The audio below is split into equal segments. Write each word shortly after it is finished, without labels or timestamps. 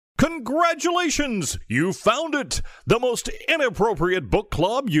Congratulations! You found it! The most inappropriate book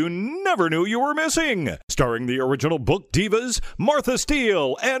club you never knew you were missing. Starring the original book divas Martha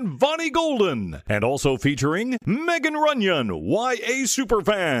Steele and Vonnie Golden. And also featuring Megan Runyon, YA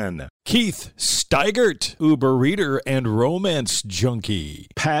superfan. Keith Steigert, Uber reader and romance junkie.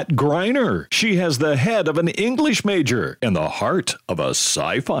 Pat Griner. She has the head of an English major and the heart of a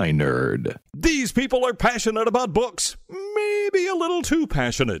sci-fi nerd. These people are passionate about books. Maybe a little too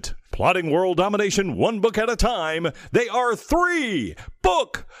passionate. Plotting world domination one book at a time, they are 3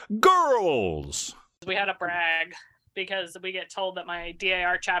 book girls. We had to brag because we get told that my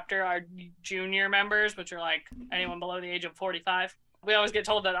DAR chapter are junior members, which are like anyone below the age of 45. We always get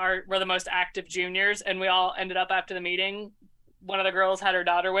told that we're the most active juniors, and we all ended up after the meeting. One of the girls had her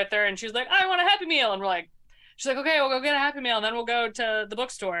daughter with her, and she's like, I want a Happy Meal. And she's like, okay, we'll go get a Happy Meal, and then we'll go to the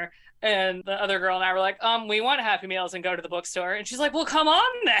bookstore. And the other girl and I were like, we want Happy Meals and go to the bookstore. And she's like, well, come on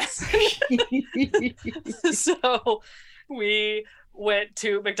then. So we went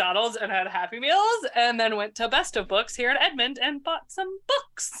to McDonald's and had Happy Meals, and then went to Best of Books here in Edmond and bought some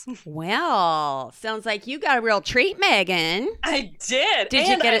books. Well, sounds like you got a real treat, Megan. I did.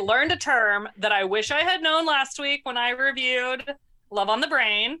 I learned a term that I wish I had known last week when I reviewed Love on the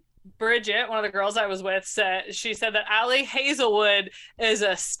Brain. Bridget, one of the girls I was with, said that Allie Hazelwood is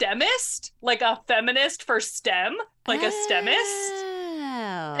a STEMist, like a feminist for STEM, like a STEMist.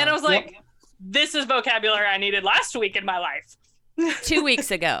 And I was like, this is vocabulary I needed last week in my life. 2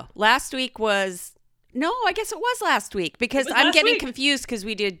 weeks ago. Last week was... No, I guess it was last week because I'm getting confused because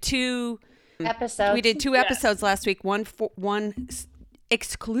we did 2 episodes. We did 2 episodes last week. One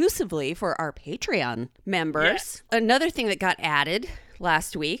exclusively for our Patreon members. Yes. Another thing that got added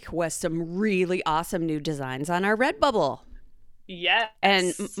last week was some really awesome new designs on our Redbubble. Yes.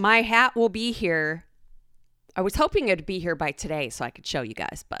 And my hat will be here. I was hoping it'd be here by today so I could show you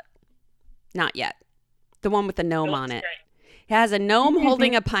guys, but not yet. The one with the gnome on it. It has a gnome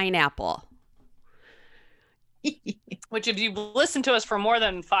holding a pineapple. Which, if you've listened to us for more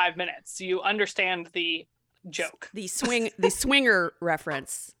than 5 minutes, you understand the joke. The swinger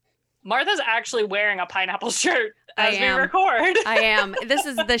reference. Martha's actually wearing a pineapple shirt as we record. I am. This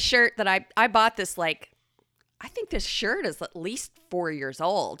is the shirt that I bought this, I think this shirt is at least 4 years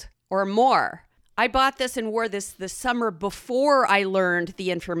old or more. I bought this and wore this the summer before I learned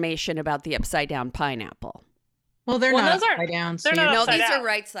the information about the upside down pineapple. Well, they're not upside down. No, these are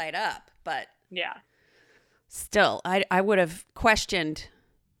right side up, but yeah. Still, I would have questioned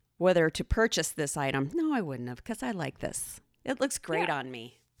whether to purchase this item. No, I wouldn't have, because I like this. It looks great on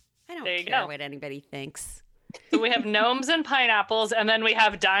me. I don't care what anybody thinks. So we have gnomes and pineapples, and then we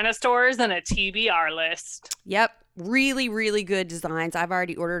have dinosaurs and a TBR list. Yep. Really, really good designs. I've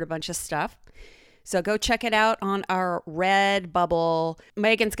already ordered a bunch of stuff. So go check it out on our Redbubble.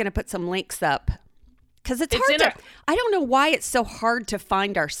 Megan's going to put some links up. Because it's hard I don't know why it's so hard to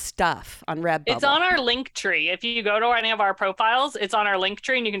find our stuff on Redbubble. It's on our link tree. If you go to any of our profiles, it's on our link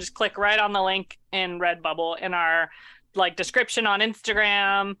tree, and you can just click right on the link in Redbubble in our description on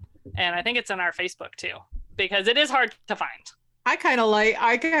Instagram, and I think it's in our Facebook too, because it is hard to find. I kind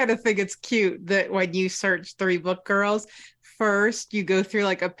of think it's cute that when you search 3 book girls, first you go through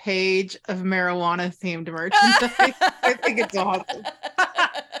a page of marijuana themed merchandise. I think it's awesome.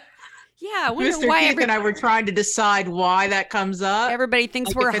 Yeah, I wonder Mr. why Keith and I were trying to decide why that comes up. Everybody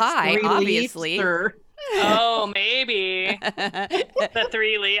thinks we're high, obviously. Oh, maybe. The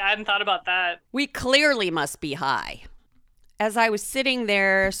 3 leaf. I hadn't thought about that. We clearly must be high. As I was sitting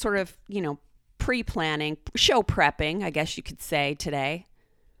there sort of, pre-planning, show prepping, I guess you could say today,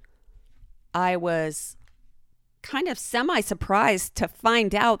 I was kind of semi-surprised to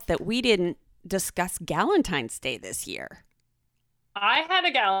find out that we didn't discuss Galentine's Day this year. I had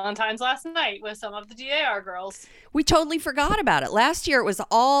a Galentine's last night with some of the DAR girls. We totally forgot about it. Last year it was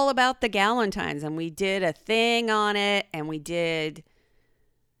all about the Galentine's, and we did a thing on it, and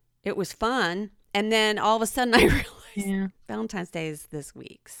it was fun. And then all of a sudden I realized Valentine's Day is this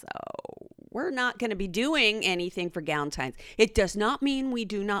week. So we're not going to be doing anything for Galentine's. It does not mean we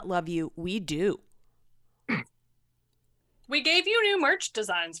do not love you. We do. We gave you new merch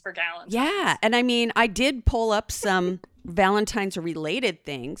designs for Galentine's. Yeah. And I did pull up some Valentine's related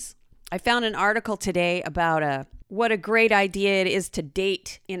things. I found an article today about what a great idea it is to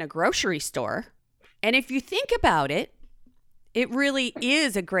date in a grocery store. And if you think about it, it really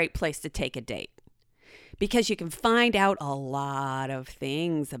is a great place to take a date because you can find out a lot of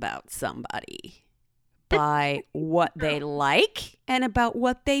things about somebody by what they like and about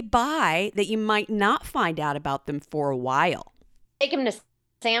what they buy that you might not find out about them for a while. Take them to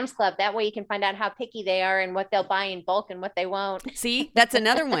Sam's Club. That way you can find out how picky they are and what they'll buy in bulk and what they won't. See, that's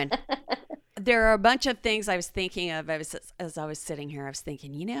another one. There are a bunch of things I was thinking of as I was sitting here. I was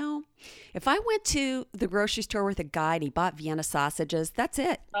thinking, if I went to the grocery store with a guy and he bought Vienna sausages, that's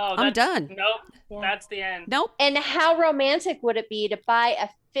it. Oh, I'm done. Nope. Yeah. That's the end. Nope. And how romantic would it be to buy a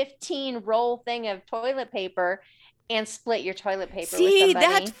 15 roll thing of toilet paper and split your toilet paper with See,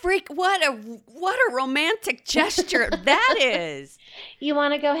 somebody? what a romantic gesture that is. You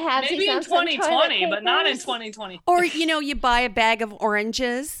want to go have Maybe in 2020, but not in 2020. Or, you buy a bag of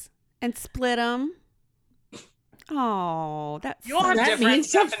oranges and split them. Oh, that's You all have That different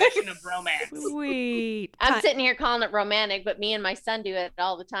means something. definition of romance. sweet. I'm sitting here calling it romantic, but me and my son do it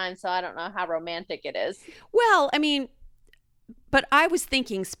all the time, so I don't know how romantic it is. Well, I mean, but I was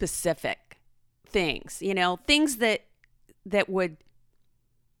thinking specific things, things that would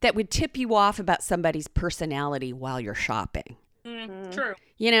tip you off about somebody's personality while you're shopping. True.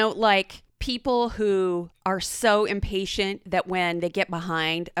 Like people who are so impatient that when they get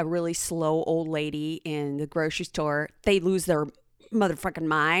behind a really slow old lady in the grocery store, they lose their motherfucking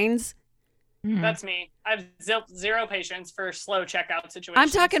minds. That's me. I have zero patience for slow checkout situations. I'm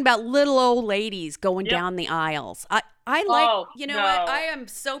talking about little old ladies going Yep. down the aisles. I like, Oh, what? no. I am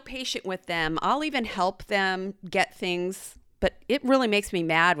so patient with them. I'll even help them get things, but it really makes me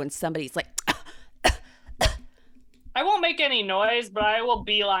mad when somebody's like, I won't make any noise, but I will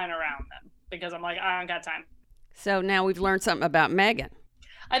beeline around them because I'm like, I don't got time. so now we've learned something about Megan.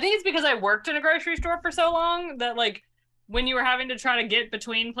 I think it's because I worked in a grocery store for so long that like when you were having to try to get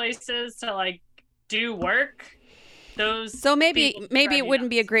between places to like do work, those So maybe people it drive you wouldn't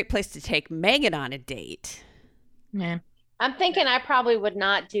be a nuts. great place to take Megan on a date. Yeah. I'm thinking I probably would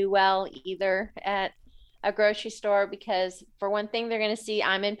not do well either at a grocery store because, for one thing, they're going to see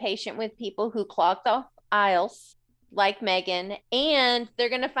I'm impatient with people who clog the aisles like Megan, and they're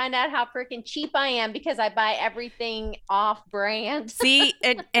going to find out how freaking cheap I am because I buy everything off brand. See,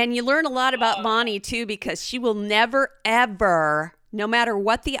 and you learn a lot about Bonnie too, because she will never, ever, no matter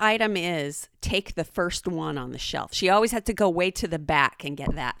what the item is, take the first one on the shelf. She always has to go way to the back and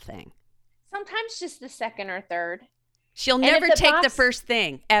get that thing. Sometimes just the second or third. She'll And if never the take the box- first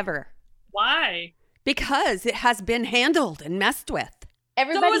thing, ever. Why? Because it has been handled and messed with. So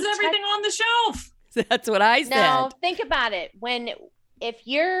Everybody was everything on the shelf? That's what I said. No, think about it. If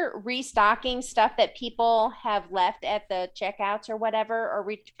you're restocking stuff that people have left at the checkouts or whatever or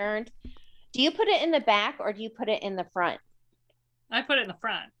returned, do you put it in the back or do you put it in the front? I put it in the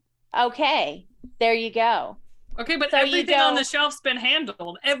front. Okay, there you go. Okay, but So you everything on go- the shelf's been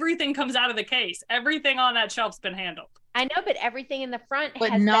handled. Everything comes out of the case. Everything on that shelf's been handled. I know, but everything in the front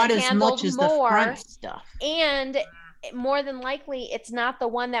But has not been as handled much as more, the front stuff. and more than likely, it's not the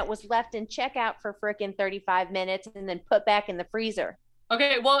one that was left in checkout for frickin' 35 minutes and then put back in the freezer.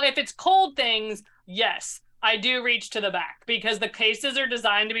 Okay, well, if it's cold things, yes, I do reach to the back because the cases are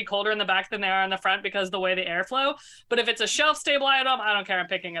designed to be colder in the back than they are in the front because of the way the airflow. But if it's a shelf stable item, I don't care. I'm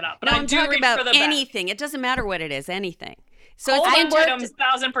picking it up. But No, I I'm do talking reach about for the back. anything. It doesn't matter what it is, anything. So Cold it's items,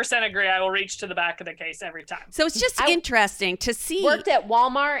 1,000% agree. I will reach to the back of the case every time. so it's just I- interesting to see. Worked at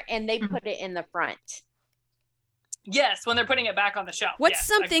Walmart and they put it in the front. Yes, when they're putting it back on the shelf. What's yes,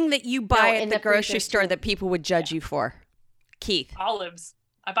 something that you buy in at the the freezer, grocery store too. that people would judge you for? Keith. Olives.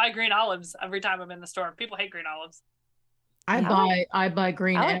 I buy green olives every time I'm in the store. People hate green olives. I buy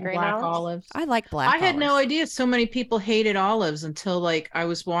green I like and green black olives. olives. I like black I had no olives. idea so many people hated olives until like I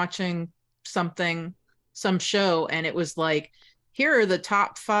was watching some show, and it was like, here are the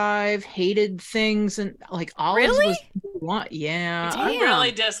top 5 hated things, and like olives Really? was one. Yeah, I Damn.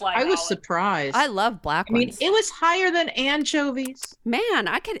 really dislike I was olives. surprised. I love black I mean, ones. it was higher than anchovies. Man,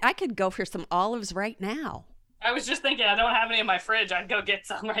 I could go for some olives right now. I was just thinking, I don't have any in my fridge. I'd go get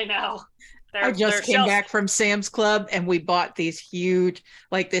some right now. I just They're came shelf- back from Sam's Club and we bought these huge,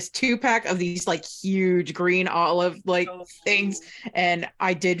 like this 2-pack of these like huge green olive like Oh. things. And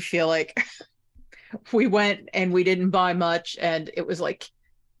I did feel like we went and we didn't buy much. And it was like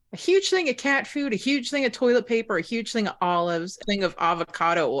a huge thing of cat food, a huge thing of toilet paper, a huge thing of olives, a thing of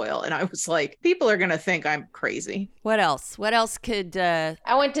avocado oil. And I was like, people are going to think I'm crazy. What else? What else could I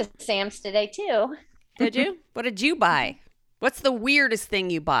went to Sam's today too. did you? What did you buy? What's the weirdest thing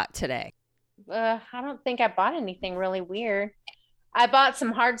you bought today? I don't think I bought anything really weird. I bought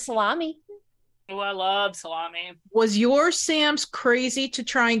some hard salami. Oh, I love salami. Was your Sam's crazy to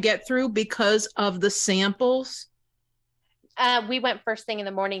try and get through because of the samples? We went first thing in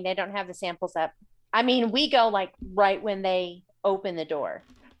the morning. They don't have the samples up. I mean, we go like right when they open the door.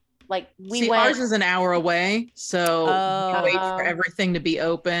 Like we See, went. ours is an hour away, so Oh. we wait for everything to be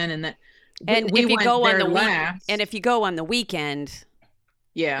open, and then And we if you went go on there the week, last. and if you go on the weekend,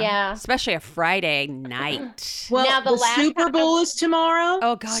 Yeah. Especially a Friday night. Well, Now, the the last Super time- Bowl is tomorrow.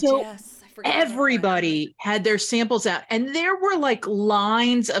 Oh, God, so yes. I forgot about that. everybody had their samples out, and there were like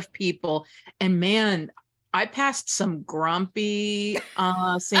lines of people. And man, I passed some grumpy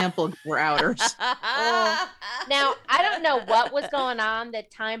sample routers. Now, I don't know what was going on the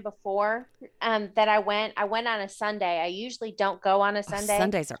time before that I went. I went on a Sunday. I usually don't go on a Oh, Sunday.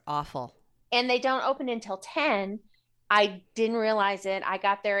 Sundays are awful. And they don't open until 10. I didn't realize it. I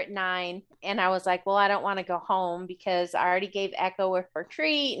got there at 9 and I was like, well, I don't want to go home because I already gave Echo her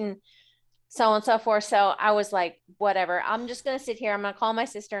treat and so on and so forth. So I was like, whatever, I'm just going to sit here. I'm going to call my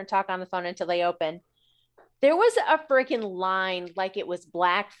sister and talk on the phone until they open. There was a freaking line like it was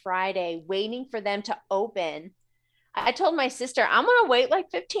Black Friday waiting for them to open. I told my sister, I'm going to wait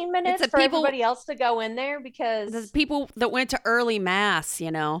like 15 minutes the for people- everybody else to go in there because The people that went to early mass,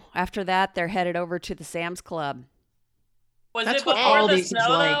 after that, they're headed over to the Sam's Club. Was That's it what before the Aldi's is snow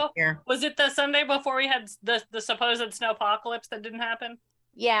like though? here. Was it the Sunday before we had the supposed snowpocalypse that didn't happen?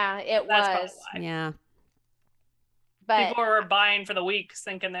 yeah, it That's was. probably why. Yeah. But People were buying for the week,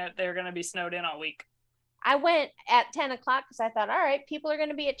 thinking that they were going to be snowed in all week. I went at 10 o'clock because I thought, all right, people are going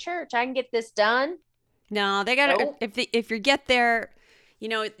to be at church. I can get this done. No, they got to, Nope. if you get there,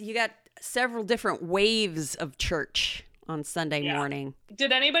 you got several different waves of church on Sunday Yeah. morning.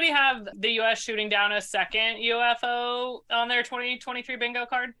 Did anybody have the U.S. shooting down a second UFO on their 2023 bingo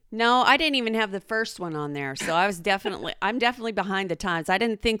card? No, I didn't even have the first one on there. So I'm definitely behind the times. I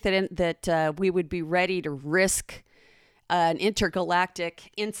didn't think that we would be ready to risk an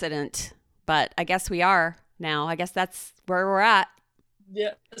intergalactic incident, but I guess we are now. I guess that's where we're at.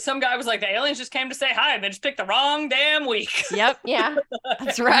 Yeah. Some guy was like, the aliens just came to say hi and they just picked the wrong damn week. Yep, Yeah.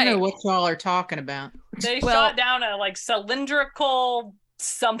 that's I right. don't know what y'all are talking about. They Well- shot down a like cylindrical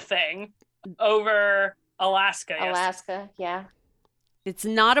something over Alaska. yesterday. Alaska. Yeah. It's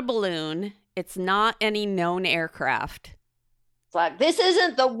not a balloon. It's not any known aircraft. It's like, this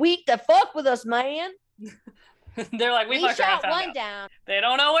isn't the week to fuck with us, man. They're like, we We fucked around shot and found one out. down. They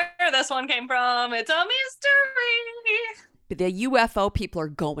don't know where this one came from. It's a mystery. But the UFO people are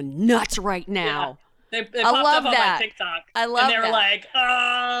going nuts right now. They I popped love up on that. my TikTok. I love And they were that. like,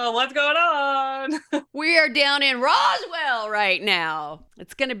 oh, what's going on? We are down in Roswell right now.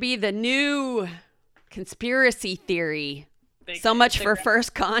 It's going to be the new conspiracy theory. So much for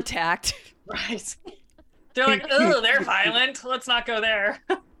first contact. Right. They're like, oh, they're violent. Let's not go there.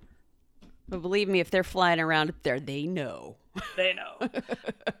 But believe me, if they're flying around up there, they know. They know.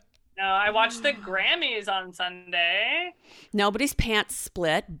 No, I watched the Grammys on Sunday. Nobody's pants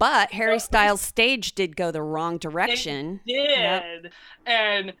split, but Harry Styles' stage did go the wrong direction. Did. Yep.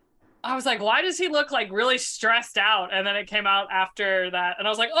 And I was like, why does he look like really stressed out? And then it came out after that. And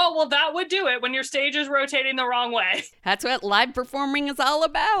I was like, oh, well, that would do it when your stage is rotating the wrong way. That's what live performing is all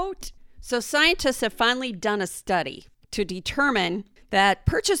about. So scientists have finally done a study to determine that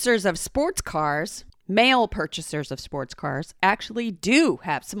purchasers of sports cars, male purchasers of sports cars, actually do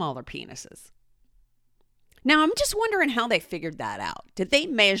have smaller penises. Now, I'm just wondering how they figured that out. Did they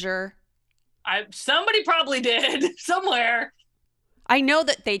measure? Somebody probably did somewhere. I know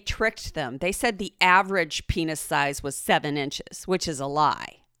that they tricked them. They said the average penis size was 7 inches, which is a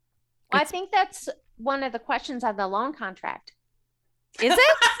lie. Well, I think that's one of the questions on the loan contract. Is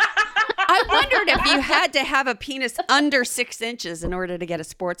it? I wondered if you had to have a penis under 6 inches in order to get a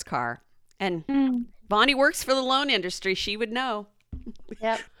sports car. And Bonnie works for the loan industry. She would know.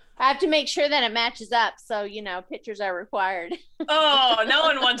 Yep. I have to make sure that it matches up. So, pictures are required. Oh, no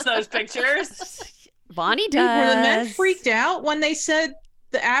one wants those pictures. Bonnie Were the men does. freaked out when they said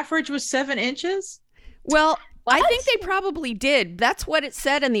the average was 7 inches? Well, I What? think they probably did. That's what it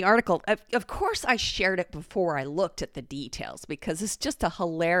said in the article. Of course, I shared it before I looked at the details because it's just a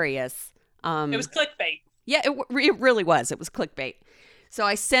hilarious. It was clickbait. Yeah, it really was. It was clickbait. So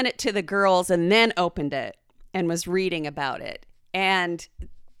I sent it to the girls and then opened it and was reading about it. And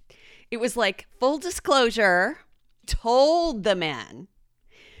it was like, full disclosure, told the men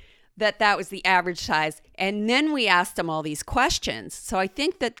that was the average size. And then we asked them all these questions. So I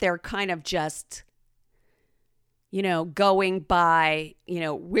think that they're kind of just, going by,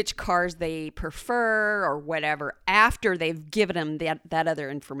 which cars they prefer or whatever after they've given them that other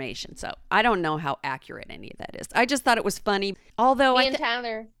information. So I don't know how accurate any of that is. I just thought it was funny. Although Me and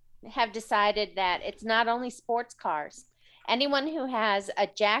Tyler have decided that it's not only sports cars. Anyone who has a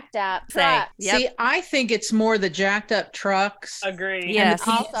jacked up truck Yep. See, I think it's more the jacked up trucks. Agree. Yeah. and the Yes.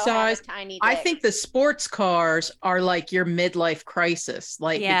 penis also has size. a tiny I dick. think the sports cars are like your midlife crisis.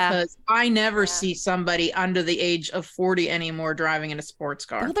 Yeah. Because I never Yeah. see somebody under the age of 40 anymore driving in a sports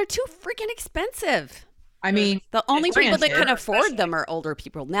car. well, they're too freaking expensive. I mean, The only people that can granted, afford them are older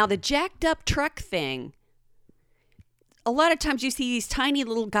people. Now, the jacked up truck thing, a lot of times you see these tiny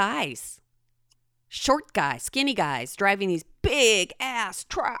little guys, short guys, skinny guys, driving these big ass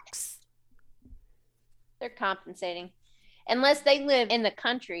trucks. They're compensating. Unless they live in the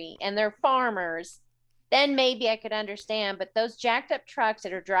country and they're farmers, then maybe I could understand. But those jacked up trucks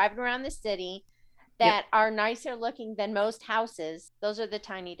that are driving around the city that are nicer looking than most houses, those are the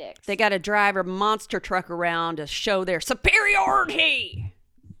tiny dicks. They got to drive a monster truck around to show their superiority.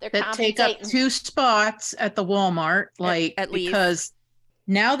 They're that take up compensating. 2 spots at the Walmart, like at least. because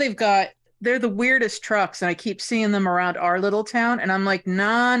now they're the weirdest trucks, and I keep seeing them around our little town, and I'm like,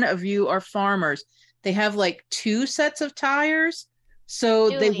 none of you are farmers. They have like 2 sets of tires,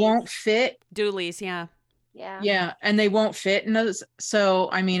 so they Dualies. won't fit. Doolies, yeah. Yeah. Yeah, and they won't fit in those. So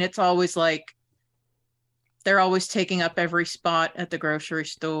I mean, it's always like they're always taking up every spot at the grocery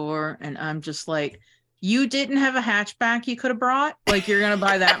store, and I'm just like, you didn't have a hatchback you could have brought? Like, you're gonna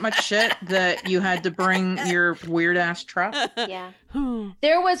buy that much shit that you had to bring your weird ass truck? Yeah.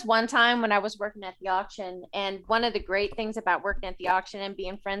 There was one time when I was working at the auction, and one of the great things about working at the auction and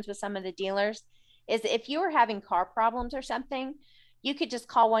being friends with some of the dealers is if you were having car problems or something, you could just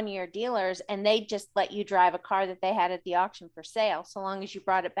call one of your dealers and they just let you drive a car that they had at the auction for sale. So long as you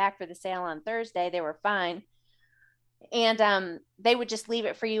brought it back for the sale on Thursday, they were fine. And they would just leave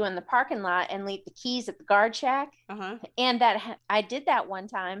it for you in the parking lot and leave the keys at the guard shack. Uh-huh. And I did that one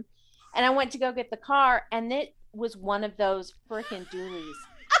time, and I went to go get the car, and it was one of those freaking dualies.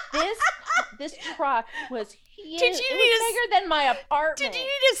 This truck was huge. Did you it need was bigger than my apartment. Did you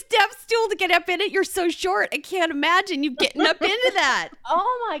need a step stool to get up in it? You're so short. I can't imagine you getting up into that.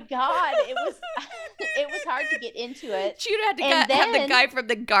 Oh my God. It was hard to get into it. You'd have to And have the then- guy from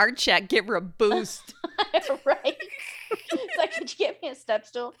the guard shack give her a boost. Right. It's like, could you get me a step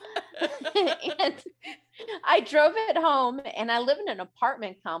stool? And I drove it home, and I live in an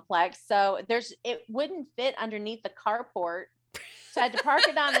apartment complex, so it wouldn't fit underneath the carport. So I had to park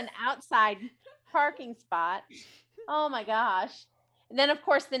it on an outside parking spot. Oh my gosh. And then of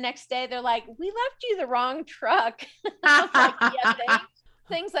course the next day they're like, we left you the wrong truck. I'm like, yeah, thanks.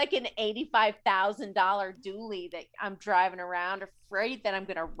 Things like an $85,000 dually that I'm driving around, afraid that I'm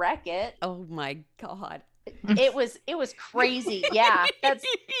gonna wreck it. Oh my God. It was crazy. Yeah, that's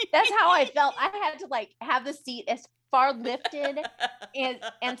how I felt. I had to like have the seat as far lifted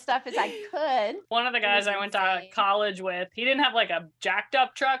and stuff as I could. One of the guys I went to college with, he didn't have like a jacked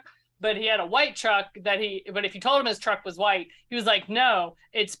up truck, but he had a white truck but if you told him his truck was white, he was like, no,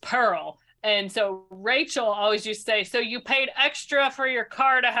 it's pearl. And so Rachel always used to say, so you paid extra for your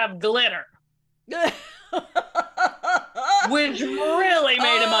car to have glitter. Which really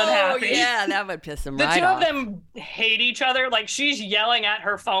made him unhappy. Yeah, that would piss him The right two off. of them hate each other. Like, she's yelling at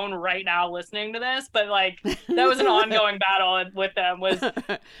her phone right now listening to this, but like that was an ongoing battle with them. Was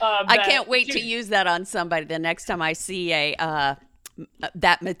I can't wait to use that on somebody the next time I see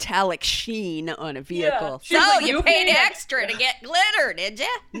that metallic sheen on a vehicle. she's So like, you "You paid paid extra to get glitter, did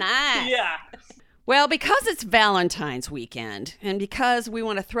you? Nice. Yeah. Well, because it's Valentine's weekend, and because we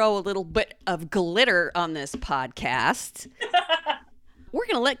want to throw a little bit of glitter on this podcast, we're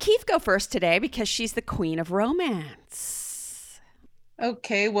going to let Keith go first today because she's the queen of romance.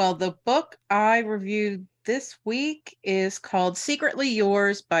 Okay, well, the book I reviewed this week is called Secretly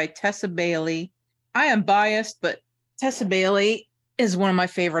Yours by Tessa Bailey. I am biased, but Tessa Bailey is one of my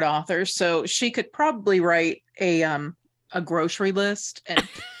favorite authors, so she could probably write a grocery list and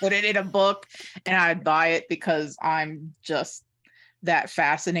put it in a book, and I'd buy it because I'm just that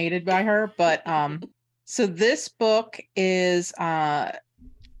fascinated by her. But so this book is a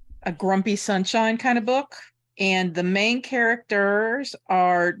Grumpy Sunshine kind of book, and the main characters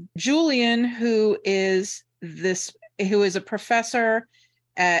are Julian, who is a professor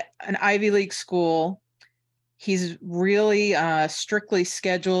at an Ivy League school. He's really strictly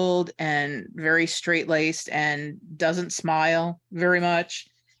scheduled and very straight-laced and doesn't smile very much.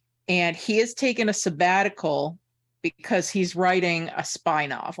 And he has taken a sabbatical because he's writing a spy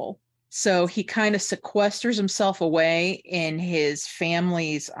novel. So he kind of sequesters himself away in his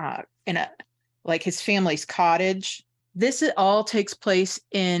family's his family's cottage. This all takes place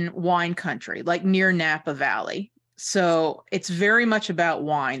in wine country, like near Napa Valley. So it's very much about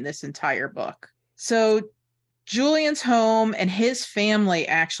wine, this entire book. So Julian's home and his family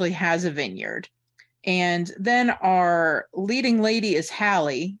actually has a vineyard. And then our leading lady is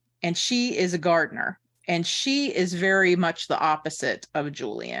Hallie, and she is a gardener. And she is very much the opposite of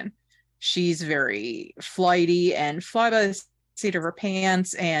Julian. She's very flighty and fly by the seat of her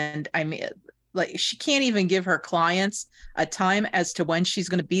pants. And I mean, like she can't even give her clients a time as to when she's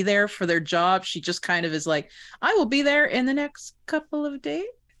going to be there for their job. She just kind of is like, I will be there in the next couple of days.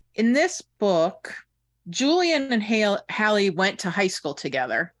 In this book, Julian and Hallie went to high school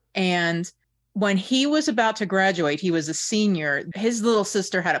together. And when he was about to graduate, he was a senior. His little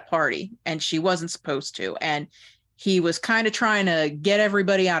sister had a party and she wasn't supposed to. And he was kind of trying to get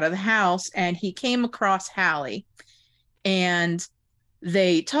everybody out of the house. And he came across Hallie, and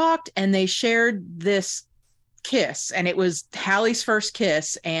they talked and they shared this kiss. And it was Hallie's first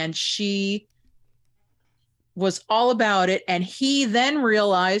kiss. And she was all about it. And he then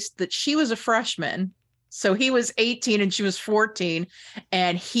realized that she was a freshman. So he was 18 and she was 14,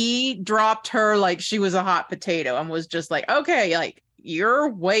 and he dropped her like she was a hot potato and was just like, okay, like, you're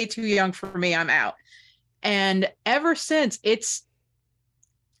way too young for me. I'm out. And ever since, it's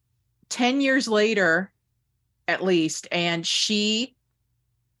 10 years later, at least, and she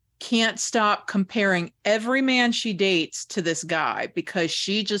can't stop comparing every man she dates to this guy because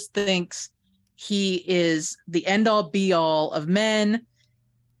she just thinks he is the end all be all of men.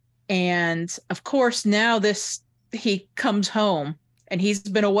 And of course, now he comes home, and he's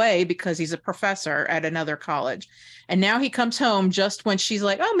been away because he's a professor at another college. And now he comes home just when she's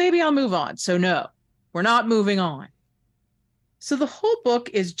like, oh, maybe I'll move on. So no, we're not moving on. So the whole book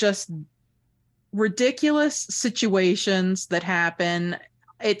is just ridiculous situations that happen.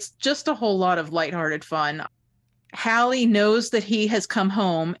 It's just a whole lot of lighthearted fun. Hallie knows that he has come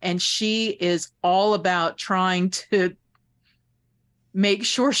home, and she is all about trying to make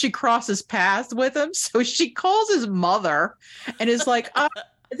sure she crosses paths with him. So she calls his mother and is like,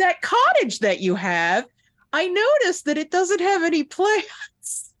 that cottage that you have, I noticed that it doesn't have any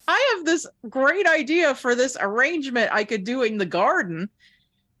plants. I have this great idea for this arrangement I could do in the garden.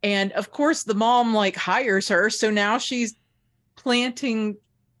 And of course the mom like hires her. So now she's planting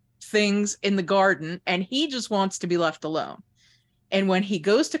things in the garden, and he just wants to be left alone. And when he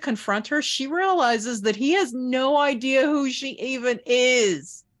goes to confront her, she realizes that he has no idea who she even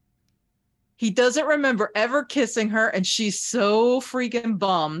is. He doesn't remember ever kissing her, and she's so freaking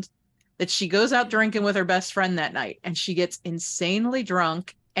bummed that she goes out drinking with her best friend that night, and she gets insanely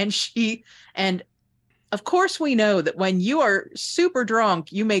drunk. And of course we know that when you are super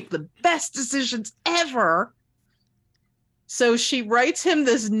drunk, you make the best decisions ever. So she writes him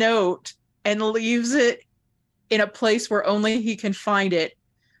this note and leaves it in a place where only he can find it,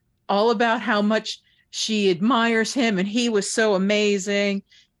 all about how much she admires him and he was so amazing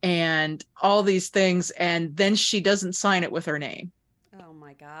and all these things. And then she doesn't sign it with her name. Oh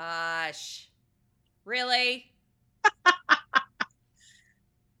my gosh. Really?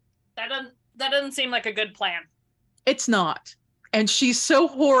 That doesn't seem like a good plan. It's not. And she's so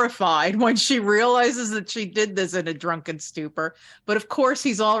horrified when she realizes that she did this in a drunken stupor. But of course,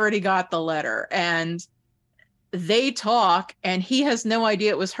 he's already got the letter, and they talk, and he has no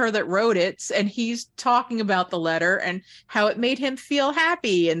idea it was her that wrote it. And he's talking about the letter and how it made him feel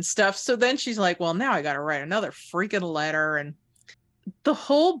happy and stuff. So then she's like, well, now I got to write another freaking letter. And the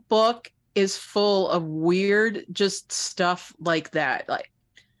whole book is full of weird, just stuff like that. Like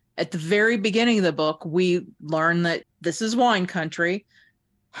at the very beginning of the book, we learn that this is wine country.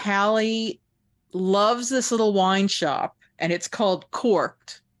 Hallie loves this little wine shop, and it's called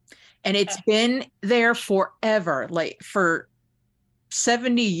Corked. And it's been there forever, like for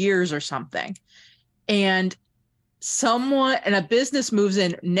 70 years or something. And a business moves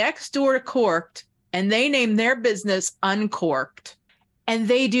in next door to Corked, and they name their business Uncorked. And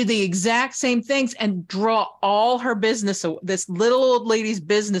they do the exact same things and draw all her business, this little old lady's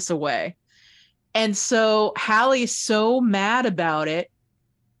business away. And so Hallie's so mad about it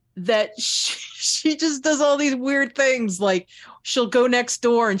that she just does all these weird things. Like she'll go next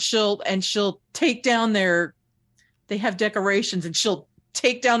door and she'll take down they have decorations, and she'll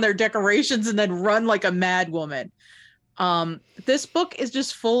take down their decorations and then run like a mad woman. This book is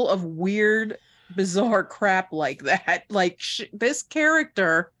just full of weird, bizarre crap like that. Like this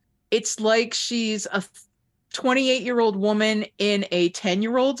character, it's like she's a 28-year-old woman in a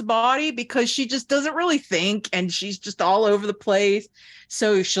 10-year-old's body, because she just doesn't really think, and she's just all over the place.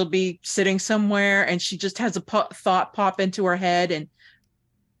 So she'll be sitting somewhere and she just has a thought pop into her head, and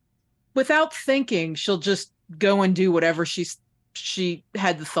without thinking, she'll just go and do whatever she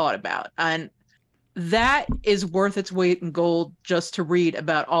had the thought about. And that is worth its weight in gold just to read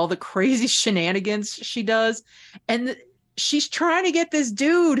about all the crazy shenanigans she does. And she's trying to get this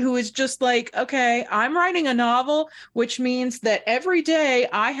dude who is just like, okay, I'm writing a novel, which means that every day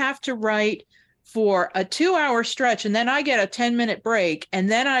I have to write for a 2-hour stretch, and then I get a 10-minute break, and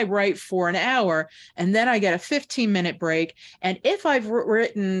then I write for an hour, and then I get a 15-minute break. And if I've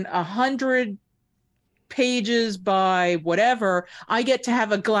written 100 pages by whatever, I get to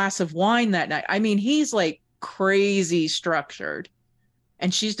have a glass of wine that night. I mean, he's like crazy structured,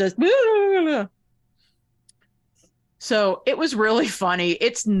 and she's just so it was really funny.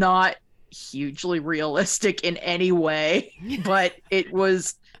 It's not hugely realistic in any way, but it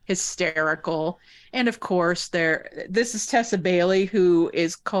was hysterical. And of course, this is Tessa Bailey, who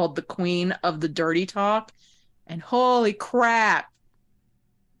is called the queen of the dirty talk. And holy crap,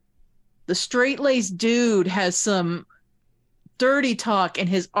 the straight-laced dude has some dirty talk in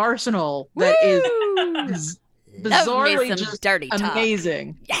his arsenal that is bizarrely just dirty talk.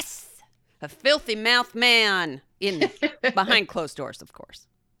 Amazing. Yes, a filthy mouth man behind closed doors, of course.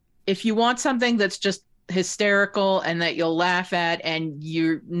 If you want something that's just hysterical and that you'll laugh at, and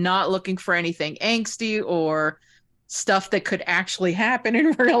you're not looking for anything angsty or stuff that could actually happen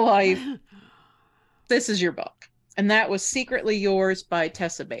in real life, this is your book. And that was Secretly Yours by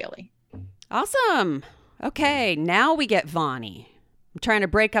Tessa Bailey. Awesome. Okay, now we get Vonnie. I'm trying to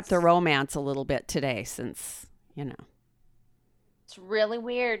break up the romance a little bit today since, It's really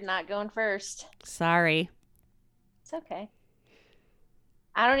weird not going first. Sorry. It's okay.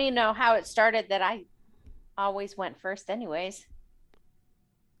 I don't even know how it started that I always went first anyways.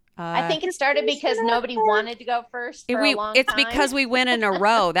 I think it started because nobody wanted to go first for a long time. It's because we went in a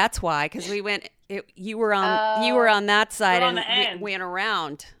row. That's why, because we went. You were on that side, and we went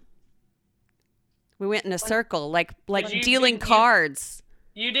around. We went in a circle, like dealing cards.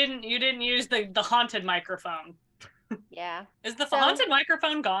 You didn't use the haunted microphone. Yeah. Is the haunted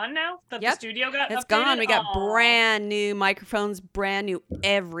microphone gone now? That the studio got It's updated? gone. We got brand new microphones, brand new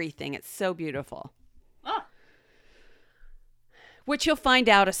everything. It's so beautiful. Oh. Which you'll find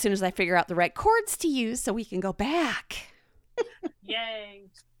out as soon as I figure out the right chords to use so we can go back. Yay.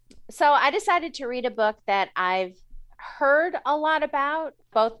 So I decided to read a book that I've heard a lot about,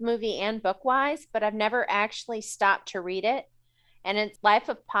 both movie and book-wise, but I've never actually stopped to read it. And it's Life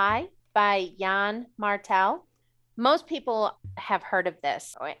of Pi by Yann Martel. Most people have heard of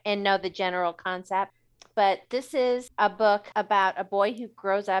this and know the general concept, but this is a book about a boy who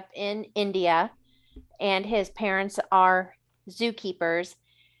grows up in India, and his parents are zookeepers,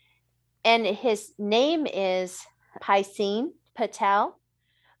 and his name is Piscine Patel,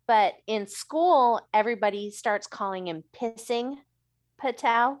 but in school everybody starts calling him Pissing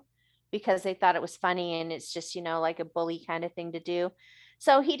Patel because they thought it was funny, and it's just like a bully kind of thing to do.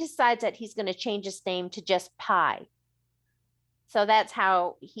 So he decides that he's going to change his name to just Pi. So that's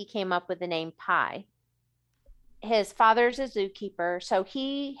how he came up with the name Pi. His father's a zookeeper, so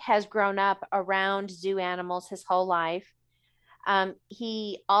he has grown up around zoo animals his whole life.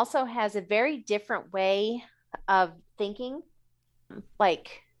 He also has a very different way of thinking.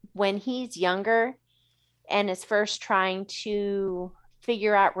 Like when he's younger and is first trying to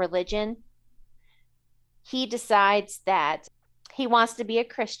figure out religion, he decides that he wants to be a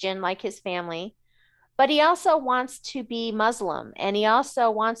Christian like his family, but he also wants to be Muslim, and he also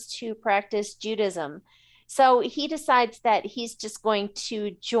wants to practice Judaism. So he decides that he's just going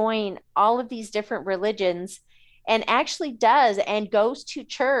to join all of these different religions, and actually does, and goes to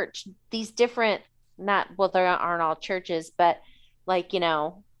church, these different, there aren't all churches, but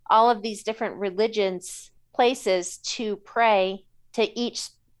all of these different religions, places to pray to each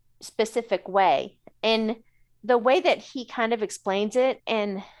specific way. And the way that he kind of explains it,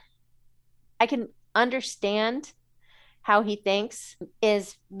 and I can understand how he thinks,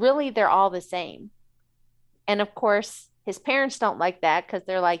 is really they're all the same. And of course, his parents don't like that because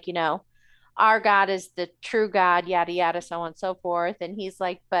they're like, our God is the true God, yada, yada, so on and so forth. And he's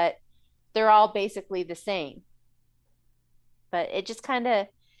like, but they're all basically the same. But it just kind of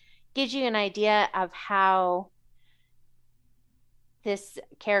gives you an idea of how this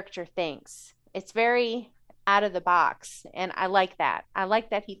character thinks. It's very out of the box. And I like that. I like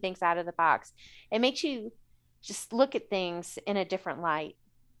that he thinks out of the box. It makes you just look at things in a different light.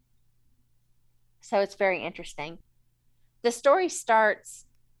 So it's very interesting. The story starts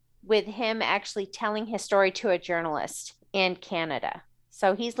with him actually telling his story to a journalist in Canada.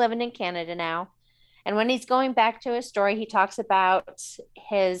 So he's living in Canada now. And when he's going back to his story, he talks about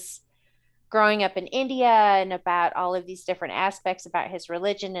his growing up in India and about all of these different aspects about his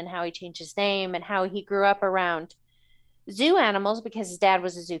religion and how he changed his name and how he grew up around zoo animals because his dad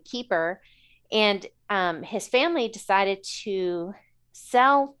was a zookeeper. And his family decided to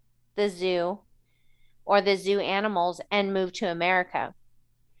sell the zoo or the zoo animals and move to America.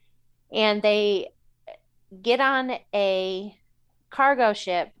 And they get on a cargo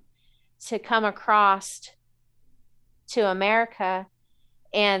ship to come across to America,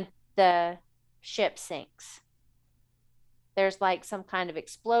 and the ship sinks. There's like some kind of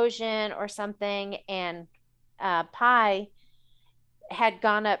explosion or something, and Pi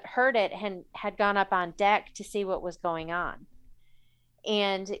had heard it, and had gone up on deck to see what was going on.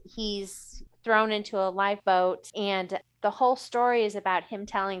 And he's thrown into a lifeboat, and the whole story is about him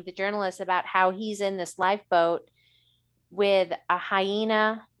telling the journalist about how he's in this lifeboat with a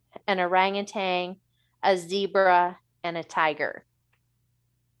hyena, an orangutan, a zebra, and a tiger.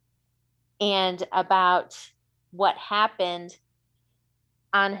 And about what happened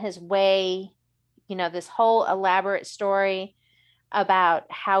on his way, this whole elaborate story about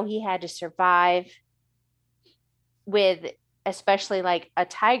how he had to survive with, especially like a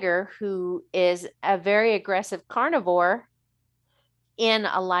tiger who is a very aggressive carnivore, in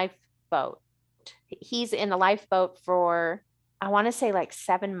a lifeboat. He's in a lifeboat for, I want to say like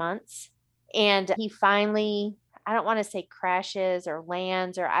 7 months. And he finally, I don't want to say crashes or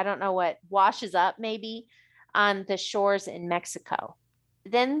lands, or I don't know what, washes up maybe on the shores in Mexico.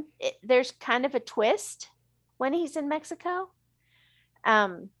 Then there's kind of a twist when he's in Mexico.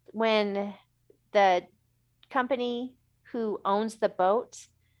 When the company who owns the boat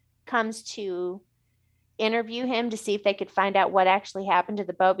comes to interview him to see if they could find out what actually happened to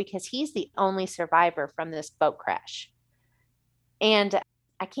the boat, because he's the only survivor from this boat crash. And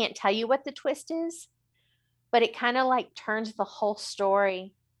I can't tell you what the twist is, but it kind of like turns the whole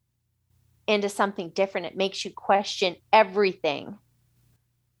story into something different. It makes you question everything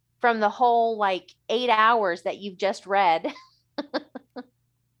from the whole like 8 hours that you've just read.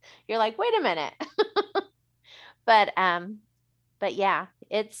 You're like, wait a minute. But yeah,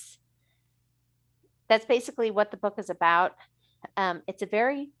 that's basically what the book is about. It's a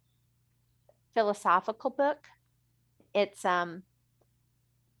very philosophical book. It's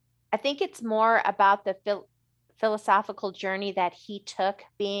I think it's more about the philosophical journey that he took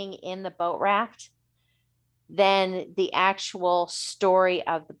being in the boat raft than the actual story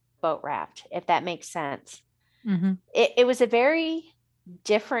of the boat raft, if that makes sense. Mm-hmm. It was a very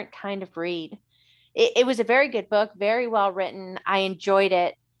different kind of read. It was a very good book, very well written. I enjoyed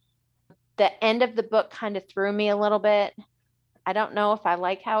it. The end of the book kind of threw me a little bit. I don't know if I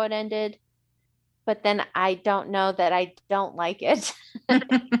like how it ended, but then I don't know that I don't like it.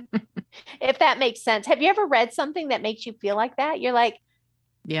 If that makes sense. Have you ever read something that makes you feel like that? You're like,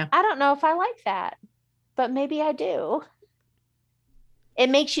 Yeah. I don't know if I like that, but maybe I do. It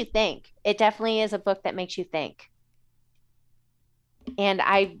makes you think. It definitely is a book that makes you think. And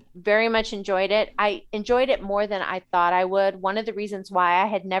I very much enjoyed it. I enjoyed it more than I thought I would. One of the reasons why I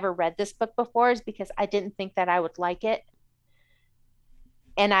had never read this book before is because I didn't think that I would like it.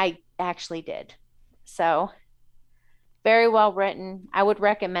 And I actually did. So very well written. I would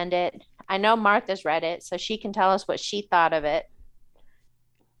recommend it. I know Martha's read it, so she can tell us what she thought of it.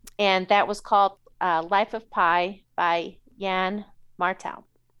 And that was called Life of Pi by Yann Martel.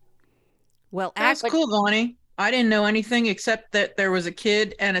 Well, That's cool, Vonnie. I didn't know anything except that there was a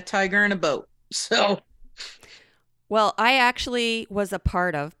kid and a tiger in a boat. So, well, I actually was a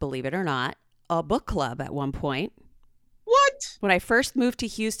part of, believe it or not, a book club at one point. what? When I first moved to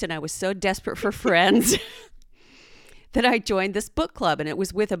Houston, I was so desperate for friends that I joined this book club, and it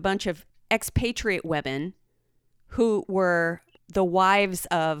was with a bunch of expatriate women who were the wives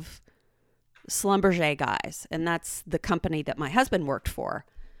of Schlumberger guys, and that's the company that my husband worked for.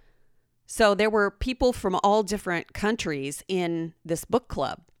 So there were people from all different countries in this book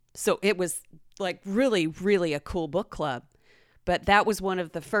club. So it was like really, really a cool book club. But that was one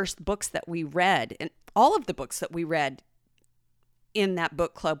of the first books that we read. And all of the books that we read in that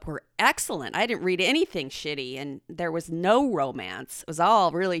book club were excellent. I didn't read anything shitty, and there was no romance. It was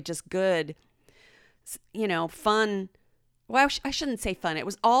all really just good, fun. Well, I shouldn't say fun. It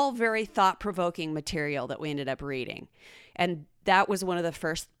was all very thought-provoking material that we ended up reading. And that was one of the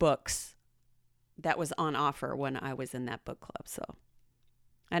first books that was on offer when I was in that book club.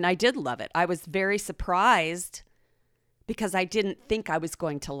 And I did love it. I was very surprised because I didn't think I was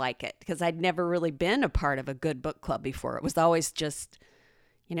going to like it, because I'd never really been a part of a good book club before. It was always just,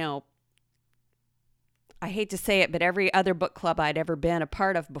 I hate to say it, but every other book club I'd ever been a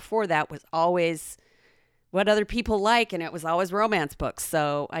part of before that was always what other people like, and it was always romance books.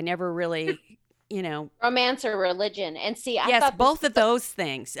 So I never really, Romance or religion. And see, I yes, thought both of those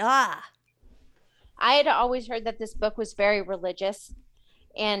things. I had always heard that this book was very religious,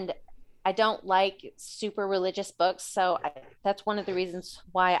 and I don't like super religious books. So that's one of the reasons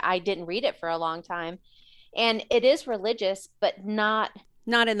why I didn't read it for a long time. And it is religious, but not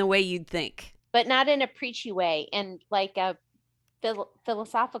in the way you'd think. But not in a preachy way, and like a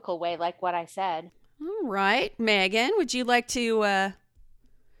philosophical way, like what I said. All right, Megan, would you like to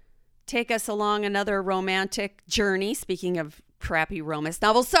take us along another romantic journey? Speaking of crappy romance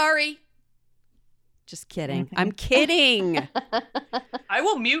novels, sorry. Just kidding. I'm kidding. I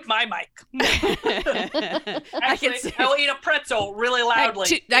will mute my mic. Actually, see- I will eat a pretzel really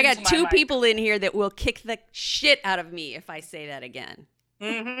loudly. I got into my two mic. people in here that will kick the shit out of me if I say that again.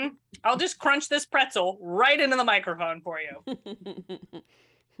 Mm-hmm. I'll just crunch this pretzel right into the microphone for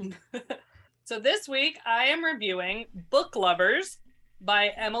you. So this week I am reviewing Book Lovers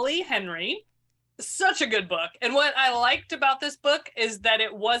by Emily Henry. Such a good book. And what I liked about this book is that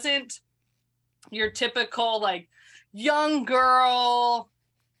it wasn't your typical like young girl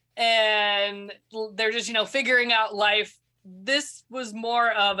and they're just, figuring out life. This was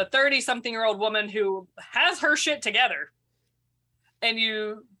more of a 30-something-year-old woman who has her shit together. And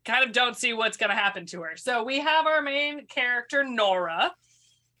you kind of don't see what's going to happen to her. So we have our main character, Nora,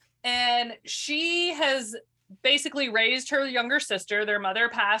 and she has basically raised her younger sister. Their mother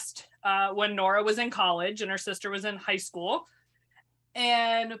passed when Nora was in college and her sister was in high school.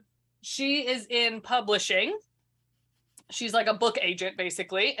 And she is in publishing. She's like a book agent,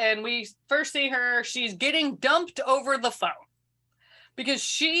 basically. And we first see her, she's getting dumped over the phone because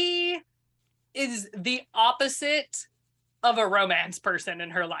she is the opposite of a romance person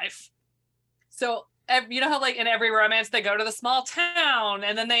in her life. So, you know how like in every romance, they go to the small town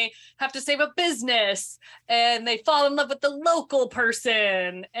and then they have to save a business and they fall in love with the local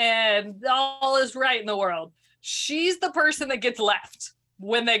person and all is right in the world. She's the person that gets left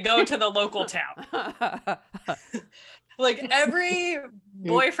when they go to the local town. Like every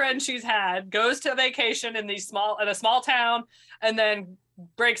boyfriend she's had goes to vacation in a small town and then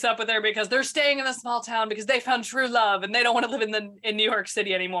breaks up with her because they're staying in the small town because they found true love and they don't want to live in New York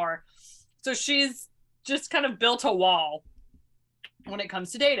City anymore. So she's just kind of built a wall when it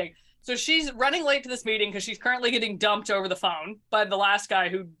comes to dating. So she's running late to this meeting because she's currently getting dumped over the phone by the last guy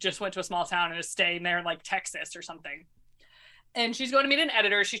who just went to a small town and is staying there in like Texas or something. And she's going to meet an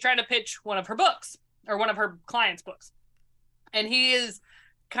editor. She's trying to pitch one of her books or one of her clients' books. And he is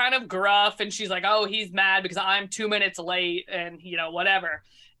kind of gruff. And she's like, oh, he's mad because I'm 2 minutes late and, whatever.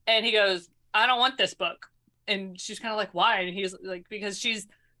 And he goes, I don't want this book. And she's kind of like, why? And he's like, because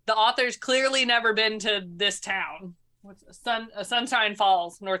the author's clearly never been to this town. Sunshine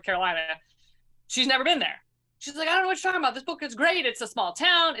Falls, North Carolina. She's never been there. She's like, I don't know what you're talking about. This book is great. It's a small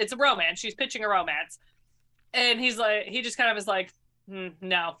town. It's a romance. She's pitching a romance. And he's like, he just kind of is like,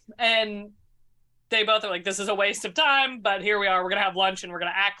 no. And they both are like, this is a waste of time, but here we are. We're going to have lunch and we're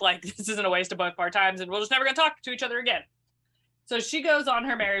going to act like this isn't a waste of both of our times and we're just never going to talk to each other again. So she goes on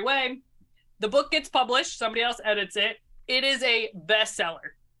her merry way. The book gets published. Somebody else edits it. It is a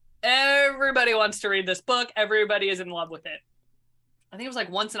bestseller. Everybody wants to read this book. Everybody is in love with it. I think it was like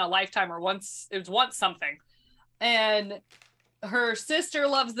once in a lifetime or once something. And her sister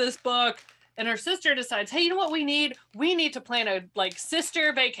loves this book. And her sister decides, hey, you know what we need? We need to plan a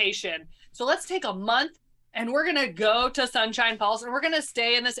sister vacation. So let's take a month and we're going to go to Sunshine Falls and we're going to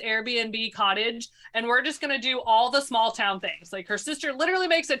stay in this Airbnb cottage and we're just going to do all the small town things. Like her sister literally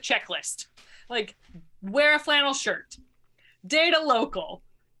makes a checklist, like wear a flannel shirt, date a local,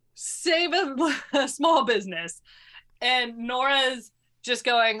 save a small business. And Nora's just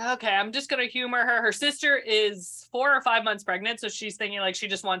going, okay, I'm just going to humor her. Her sister is 4 or 5 months pregnant. So she's thinking like she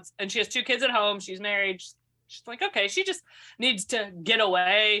just wants, and she has 2 kids at home. She's married. She's like, okay, she just needs to get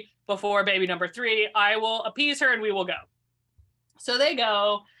away before baby number 3. I will appease her and we will go. So they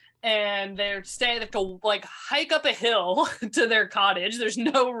go and they have to like hike up a hill to their cottage. There's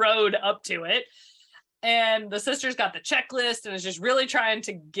no road up to it. And the sister's got the checklist and is just really trying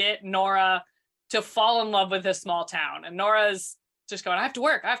to get Nora to fall in love with this small town. And Nora's just going, I have to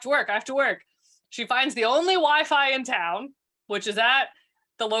work. She finds the only Wi-Fi in town, which is at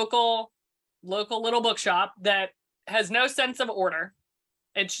the local little bookshop that has no sense of order.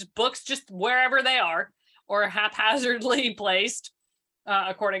 It's just books just wherever they are or haphazardly placed,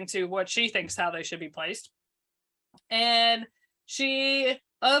 according to what she thinks how they should be placed. And she,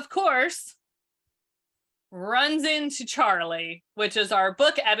 of course, runs into Charlie, which is our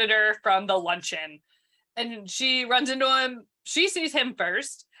book editor from the luncheon. And she runs into him. She sees him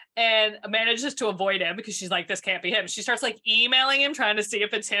first and manages to avoid him because she's like, this can't be him. She starts like emailing him, trying to see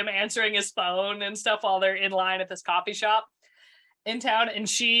if it's him answering his phone and stuff while they're in line at this coffee shop in town. And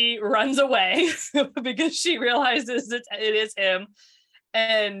she runs away because she realizes that it is him.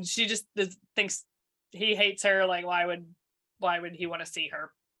 And she just thinks he hates her. Like, why would he want to see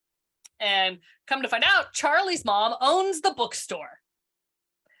her? And come to find out, Charlie's mom owns the bookstore.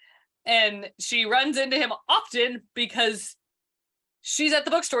 And she runs into him often because she's at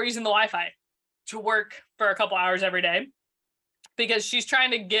the bookstore using the Wi-Fi to work for a couple hours every day because she's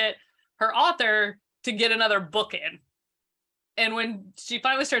trying to get her author to get another book in. And when she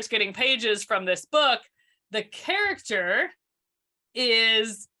finally starts getting pages from this book, the character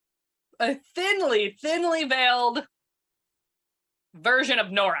is a thinly veiled version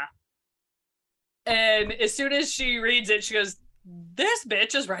of Nora. And as soon as she reads it, she goes, this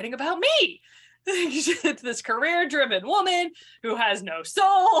bitch is writing about me. It's this career-driven woman who has no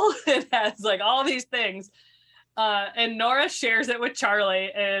soul and has like all these things. And Nora shares it with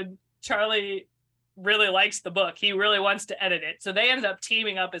Charlie, and Charlie really likes the book. He really wants to edit it. So they ended up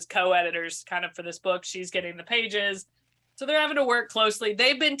teaming up as co-editors kind of for this book. She's getting the pages. So they're having to work closely.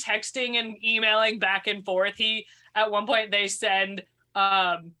 They've been texting and emailing back and forth. At one point they send,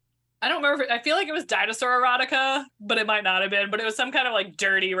 I don't remember. I feel like it was dinosaur erotica, but it might not have been. But it was some kind of like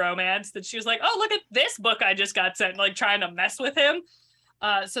dirty romance that she was like, oh, look at this book I just got sent, like trying to mess with him.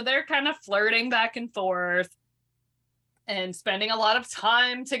 So they're kind of flirting back and forth and spending a lot of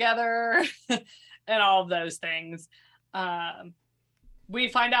time together and all of those things. We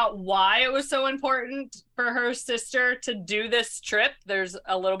find out why it was so important for her sister to do this trip. There's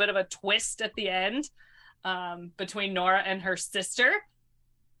a little bit of a twist at the end between Nora and her sister.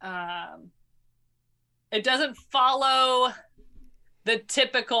 It doesn't follow the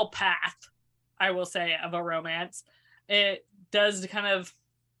typical path, I will say, of a romance. It does, but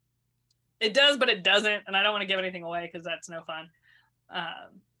it doesn't, and I don't want to give anything away because that's no fun.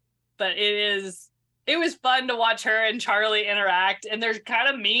 But it was fun to watch her and Charlie interact, and they're kind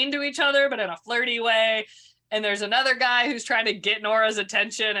of mean to each other, but in a flirty way. And there's another guy who's trying to get Nora's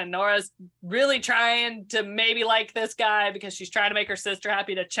attention, and Nora's really trying to maybe like this guy because she's trying to make her sister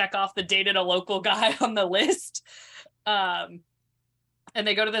happy to check off the dated a local guy on the list. And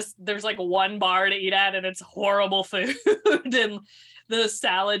they go to there's like one bar to eat at, and it's horrible food. And the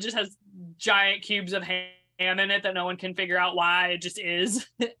salad just has giant cubes of ham in it that no one can figure out why. It just is.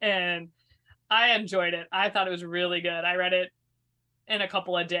 And I enjoyed it. I thought it was really good. I read it in a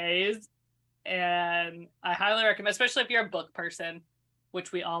couple of days. And I highly recommend, especially if you're a book person,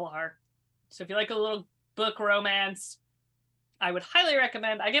 which we all are. So if you like a little book romance, I would highly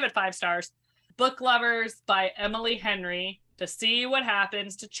recommend. I give it 5 stars. Book Lovers by Emily Henry, to see what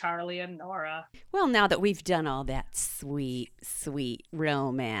happens to Charlie and Nora. Well, now that we've done all that sweet, sweet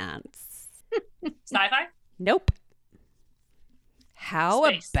romance. Sci-fi? Nope. How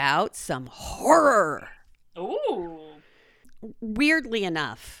Space. about some horror? Ooh. Weirdly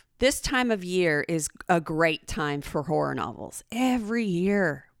enough, this time of year is a great time for horror novels. Every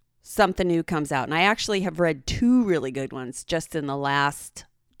year, something new comes out. And I actually have read 2 really good ones just in the last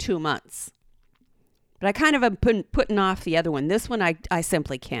 2 months. But I kind of am putting off the other one. This one I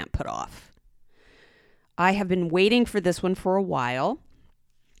simply can't put off. I have been waiting for this one for a while.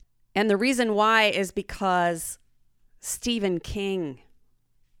 And the reason why is because Stephen King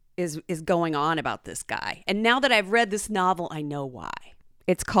is going on about this guy. And now that I've read this novel, I know why.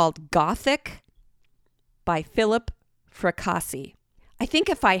 It's called Gothic by Philip Fracassi. I think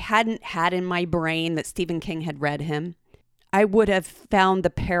if I hadn't had in my brain that Stephen King had read him, I would have found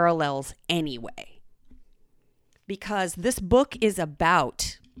the parallels anyway. Because this book is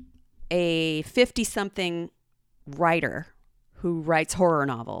about a 50-something writer who writes horror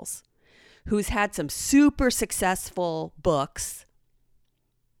novels, who's had some super successful books,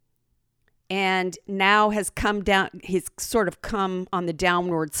 and now has come down, he's sort of come on the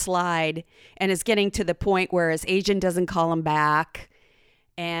downward slide and is getting to the point where his agent doesn't call him back.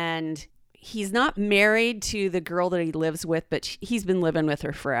 And he's not married to the girl that he lives with, but he's been living with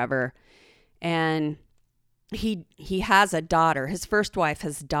her forever. And he has a daughter. His first wife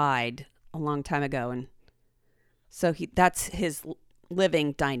has died a long time ago. And so that's his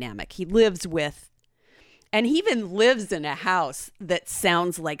living dynamic. He lives with, and he even lives in a house that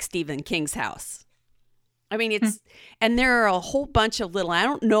sounds like Stephen King's house. I mean, it's, and there are a whole bunch of little, I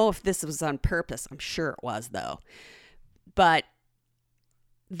don't know if this was on purpose. I'm sure it was though. But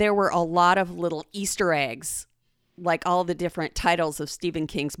there were a lot of little Easter eggs, like all the different titles of Stephen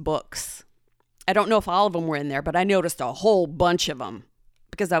King's books. I don't know if all of them were in there, but I noticed a whole bunch of them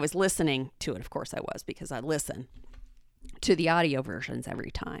because I was listening to it. Of course I was, because I listen to the audio versions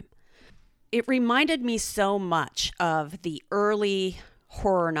every time. It reminded me so much of the early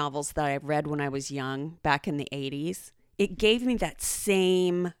horror novels that I read when I was young, back in the 80s. It gave me that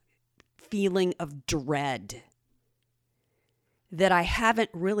same feeling of dread that I haven't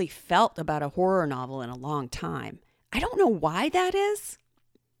really felt about a horror novel in a long time. I don't know why that is,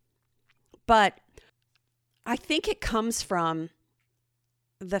 but I think it comes from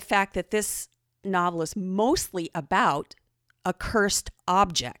the fact that this novel is mostly about a cursed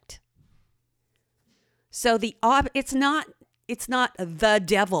object. So it's not the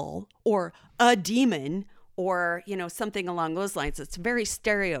devil or a demon or, something along those lines. It's very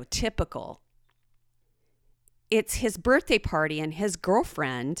stereotypical. It's his birthday party, and his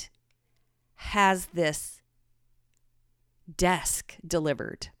girlfriend has this desk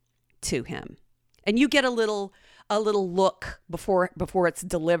delivered to him. And you get a little look before it's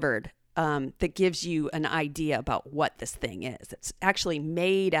delivered that gives you an idea about what this thing is. It's actually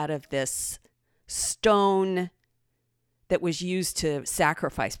made out of this stone that was used to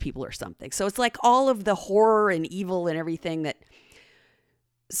sacrifice people or something. So it's like all of the horror and evil and everything that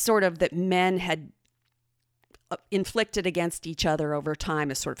men had inflicted against each other over time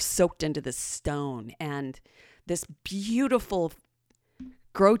is sort of soaked into this stone. And this beautiful,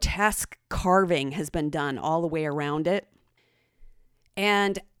 grotesque carving has been done all the way around it.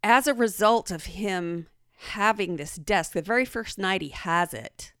 And as a result of him having this desk, the very first night he has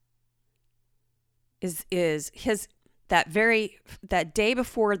it is his that day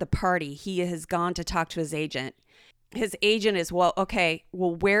before the party, he has gone to talk to his agent. His agent is,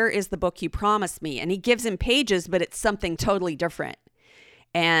 where is the book you promised me? And he gives him pages, but it's something totally different.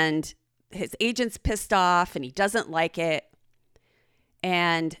 And his agent's pissed off and he doesn't like it.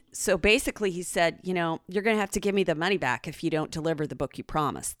 And so basically he said, you're going to have to give me the money back if you don't deliver the book you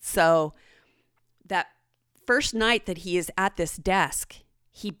promised. So that first night that he is at this desk,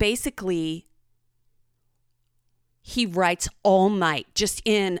 he writes all night just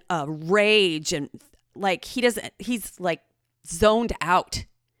in a rage, and he's like zoned out.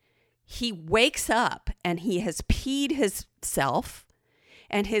 He wakes up and he has peed himself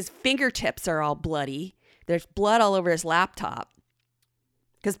and his fingertips are all bloody. There's blood all over his laptop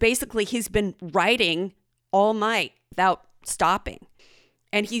because basically he's been writing all night without stopping.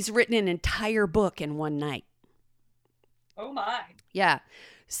 And he's written an entire book in one night. Oh my. Yeah.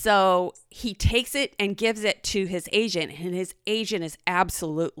 So he takes it and gives it to his agent, and his agent is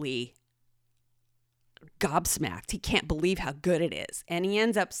absolutely gobsmacked. He can't believe how good it is. And he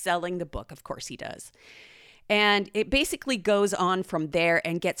ends up selling the book. Of course he does. And it basically goes on from there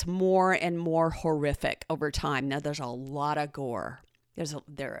and gets more and more horrific over time. Now, there's a lot of gore.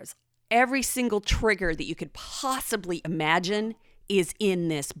 There is every single trigger that you could possibly imagine is in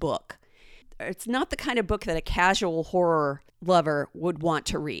this book. It's not the kind of book that a casual horror lover would want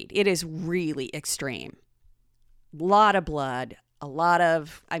to read. It is really extreme. A lot of blood,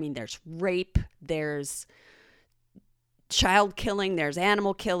 there's rape, there's child killing, there's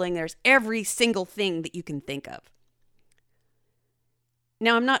animal killing, there's every single thing that you can think of.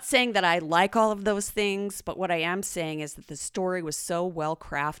 Now, I'm not saying that I like all of those things, but what I am saying is that the story was so well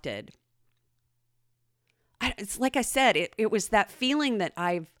crafted. It's like I said, it was that feeling that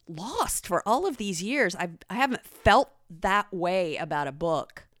I've lost for all of these years. I haven't felt that way about a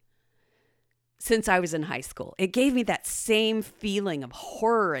book since I was in high school. It gave me that same feeling of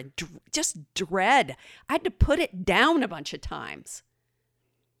horror and just dread. I had to put it down a bunch of times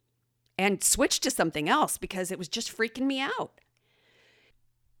and switch to something else because it was just freaking me out.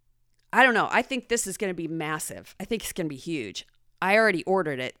 I don't know. I think this is going to be massive. I think it's going to be huge. I already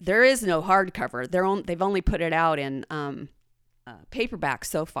ordered it. There is no hardcover. They've only put it out in paperback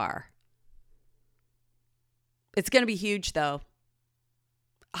so far. It's going to be huge, though.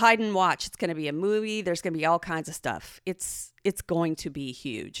 Hide and watch. It's going to be a movie. There's going to be all kinds of stuff. It's going to be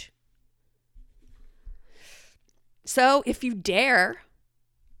huge. So if you dare...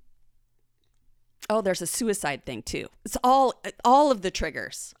 Oh, there's a suicide thing, too. It's all of the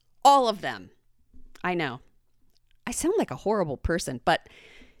triggers. All of them. I know. I sound like a horrible person, but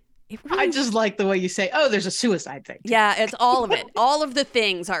I just like the way you say, oh, there's a suicide thing. Yeah, it's all of it. All of the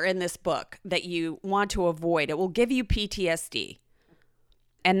things are in this book that you want to avoid. It will give you PTSD.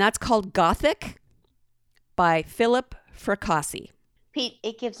 And that's called Gothic by Philip Fracassi. Pete,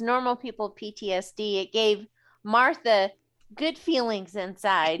 it gives normal people PTSD. It gave Martha good feelings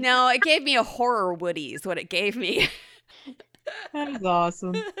inside. No, it gave me a horror Woody is what it gave me. That's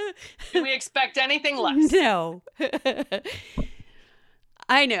awesome. Do we expect anything less? No.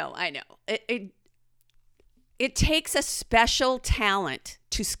 I know. It takes a special talent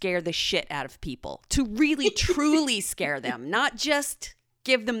to scare the shit out of people, to really, truly scare them, not just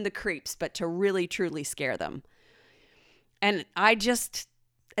give them the creeps, but to really, truly scare them. And I just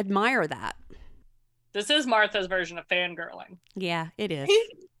admire that. This is Martha's version of fangirling. Yeah, it is.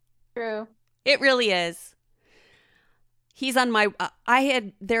 True. It really is. He's on my,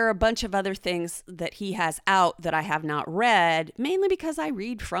 there are a bunch of other things that he has out that I have not read, mainly because I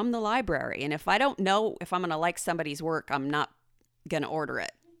read from the library. And if I don't know if I'm going to like somebody's work, I'm not going to order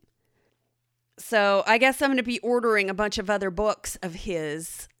it. So I guess I'm going to be ordering a bunch of other books of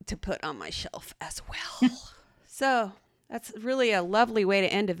his to put on my shelf as well. So that's really a lovely way to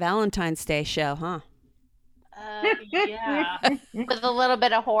end a Valentine's Day show, huh? Yeah. With a little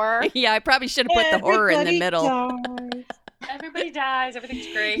bit of horror. Yeah, I probably should have put the horror in the middle. Everybody dies.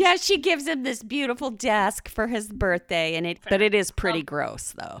 Everything's great. Yeah, she gives him this beautiful desk for his birthday, but it is pretty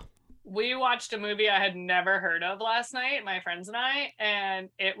gross, though. We watched a movie I had never heard of last night, my friends and I, and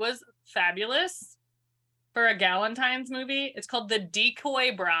it was fabulous for a Galentine's movie. It's called The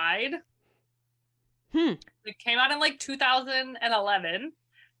Decoy Bride. It came out in like 2011,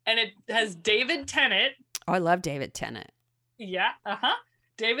 and it has David Tennant. Oh, I love David Tennant. Yeah,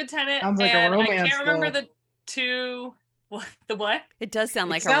 David Tennant. Sounds like a and romance, I can't remember though. the two. What? The what? It does sound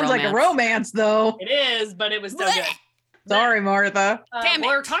like Sounds a romance. like a romance, though. It is, but it was so good. Sorry, Martha. Damn it.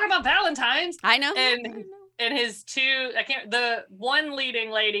 We're talking about Valentine's. I know. And his two, the one leading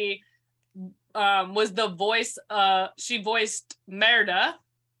lady was the voice, she voiced Merida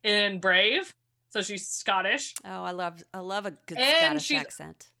in Brave. So she's Scottish. Oh, I love a good And Scottish she's-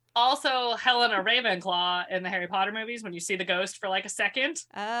 accent. Also Helena Ravenclaw in the Harry Potter movies when you see the ghost for like a second.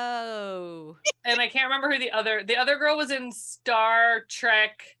 Oh. And I can't remember who the other girl was in Star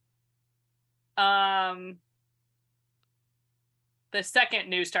Trek. The second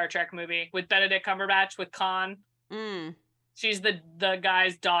new Star Trek movie with Benedict Cumberbatch with Khan. She's the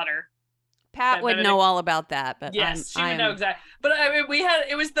guy's daughter. Pat would know all about that, but yes, she would know exactly. But I mean,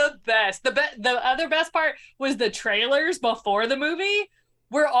 it was the best. The other best part was the trailers before the movie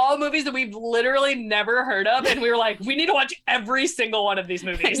were all movies that we've literally never heard of, and we were like, we need to watch every single one of these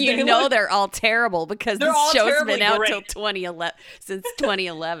movies. You know they're all terrible because this show's been out till since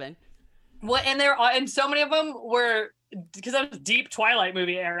 2011. Well, and so many of them were because that was deep Twilight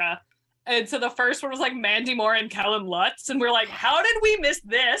movie era, and so the first one was like Mandy Moore and Kellen Lutz, and we're like, how did we miss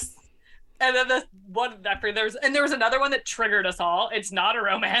this? And then the one after there was another one that triggered us all. It's not a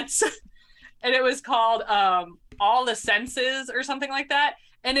romance. And it was called All the Senses or something like that.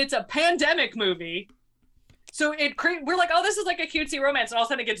 And it's a pandemic movie. So we're like, oh, this is like a cutesy romance. And all of a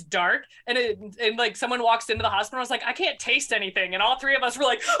sudden it gets dark. And like someone walks into the hospital. I was like, I can't taste anything. And all three of us were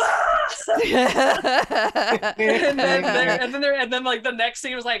like, ah! and then like the next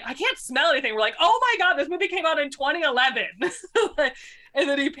scene was like, I can't smell anything. We're like, oh my God, this movie came out in 2011. And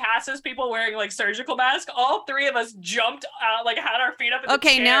then he passes people wearing like surgical masks. All three of us jumped out, like had our feet up in the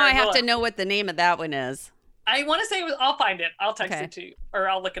chair. Okay, now I have to know what the name of that one is. I want to say I'll find it. I'll text it to you or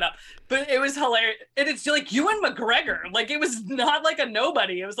I'll look it up. But it was hilarious. And it's like Ewan McGregor. Like it was not like a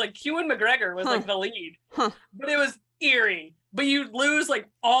nobody. It was like Ewan McGregor was like the lead. But it was eerie. But you lose like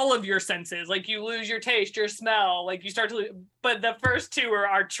all of your senses. Like you lose your taste, your smell. Like you start to lose. But the first two are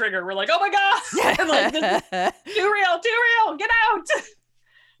our trigger. We're like, oh my God. And like, this is too real. Get out.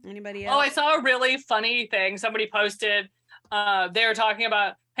 Anybody else? Oh, I saw a really funny thing. Somebody posted. They were talking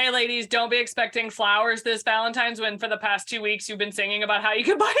about, hey, ladies, don't be expecting flowers this Valentine's when for the past 2 weeks you've been singing about how you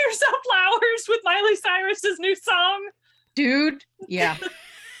can buy yourself flowers with Miley Cyrus's new song. Dude, yeah.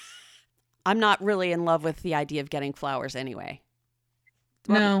 I'm not really in love with the idea of getting flowers anyway.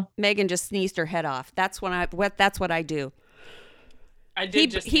 No. Megan just sneezed her head off. That's what I do. I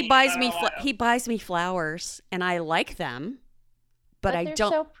did He buys me flowers and I like them. But I they're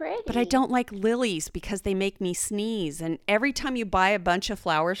don't. So pretty. But I don't like lilies because they make me sneeze. And every time you buy a bunch of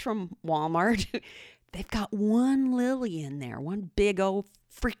flowers from Walmart, they've got one lily in there, one big old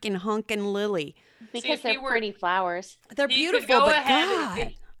freaking hunkin' lily. Because they're pretty flowers. They're beautiful, but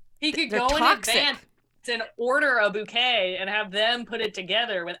God, he could they're go toxic. in advance and order a bouquet and have them put it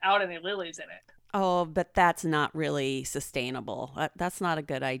together without any lilies in it. Oh, but that's not really sustainable. That's not a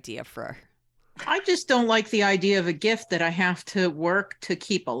good idea for. I just don't like the idea of a gift that I have to work to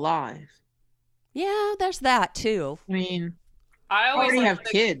keep alive. Yeah, there's that too. I mean, I I always already like have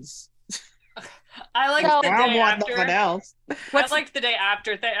kids. I like So- the I don't day want after. nothing else. I like the day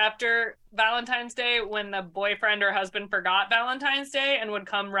after Valentine's Day when the boyfriend or husband forgot Valentine's Day and would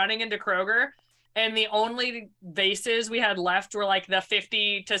come running into Kroger, and the only vases we had left were like the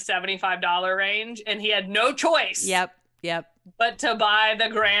 $50 to $75 range, and he had no choice. Yep. But to buy the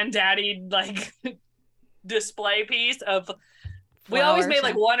granddaddy like display piece of. We always made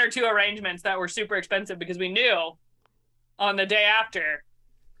like one or two arrangements that were super expensive because we knew on the day after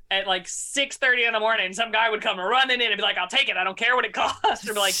at like 6:30 in the morning, some guy would come running in and be like, I'll take it. I don't care what it costs.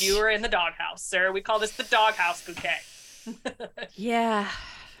 Or be like, you were in the doghouse, sir. We call this the doghouse bouquet. Yeah.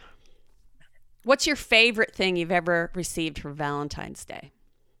 What's your favorite thing you've ever received for Valentine's Day?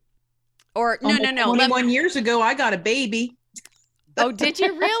 Or no. 21 years ago, I got a baby. Oh, did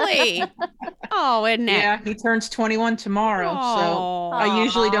you really? Oh, isn't it? Yeah, he turns 21 tomorrow. So Oh. I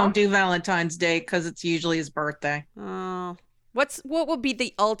usually Aw. don't do Valentine's Day because it's usually his birthday. Oh. What would be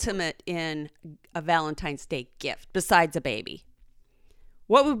the ultimate in a Valentine's Day gift besides a baby?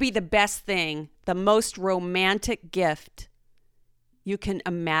 What would be the best thing, the most romantic gift you can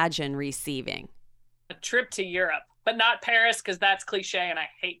imagine receiving? A trip to Europe, but not Paris because that's cliche and I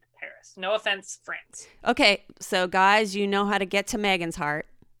hate Paris. No offense, France. Okay, so guys, you know how to get to Megan's heart.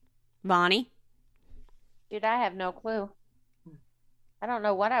 Vonnie? Dude, I have no clue. I don't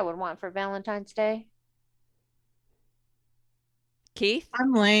know what I would want for Valentine's Day. Keith?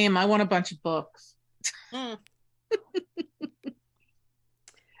 I'm lame. I want a bunch of books. Mm.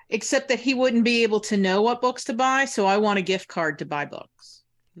 Except that he wouldn't be able to know what books to buy, so I want a gift card to buy books.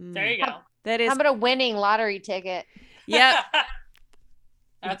 There you go. That How is, about a winning lottery ticket? yeah,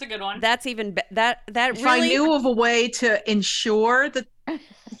 That's a good one. that's even, that If I really, knew of a way to ensure that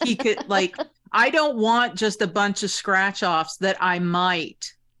he could, like, I don't want just a bunch of scratch offs that I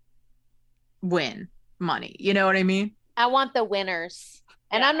might win money. You know what I mean? I want the winners.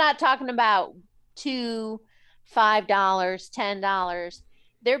 And Yeah. I'm not talking about $2, $5, $10.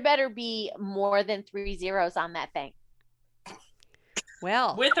 There better be more than 3 zeros on that thing.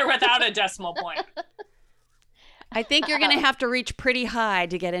 well, With or without a decimal point. I think you're going to have to reach pretty high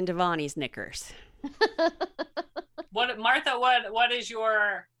to get into Vonnie's knickers. What, Martha? What is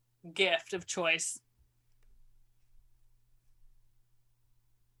your gift of choice?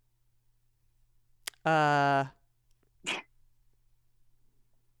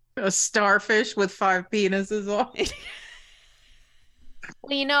 A starfish with 5 penises on.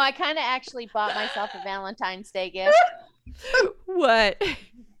 Well, you know, I kind of actually bought myself a Valentine's Day gift. What?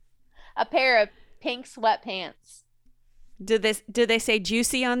 A pair of pink sweatpants. Did they say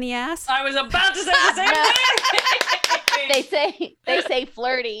juicy on the ass? I was about to say the same thing. They say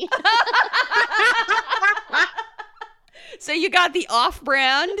flirty. So you got the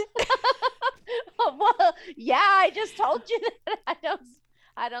off-brand? Well, yeah, I just told you that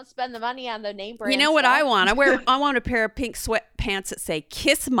I don't spend the money on the name brand. You know what stuff. I want? I want a pair of pink sweatpants that say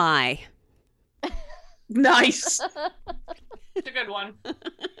 "Kiss My." Nice. It's a good one.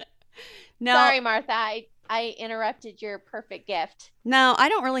 No, Sorry, Martha. I interrupted your perfect gift. no, I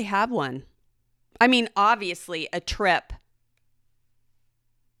don't really have one. I mean, obviously, a trip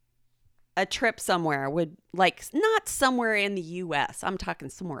somewhere would, like, not somewhere in the U.S. I'm talking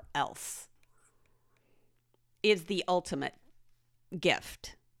somewhere else. Is the ultimate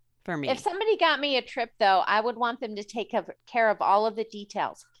gift for me. If somebody got me a trip, though, I would want them to take care of all of the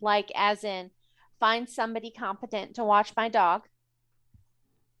details, like as in find somebody competent to watch my dog,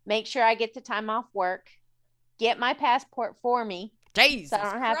 make sure I get the time off work, get my passport for me. Jesus So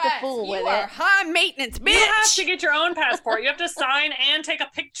I don't have to Christ, fool with you are it. high maintenance, bitch. You have to get your own passport. You have to sign and take a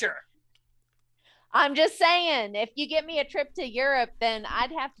picture. I'm just saying, if you get me a trip to Europe, then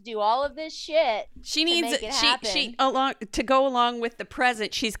I'd have to do all of this shit. She needs make it she happen. along to go along with the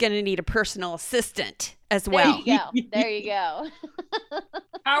present. She's going to need a personal assistant as There well. you go. There you go.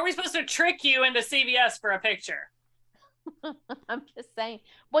 How are we supposed to trick you into CVS for a picture? I'm just saying.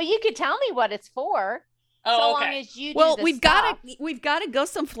 Well, you could tell me what it's for. Oh, so okay. long as you Well, do the we've stuff. got to go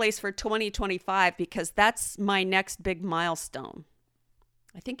someplace for 2025 because that's my next big milestone.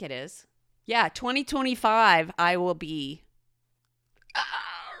 I think it is. Yeah, 2025 I will be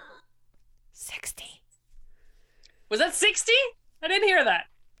 60. Was that 60? I didn't hear that.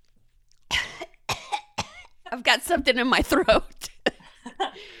 I've got something in my throat.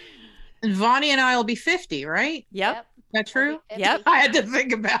 And Vonnie and I will be 50, right? Yep. Is that true? Yep. I had to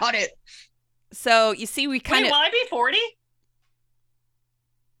think about it. So, you see we kind Wait, of will I be 40?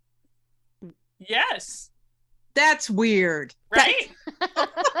 Yes. That's weird. Right?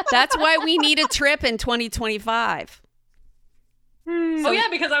 that's why we need a trip in 2025. Oh, yeah,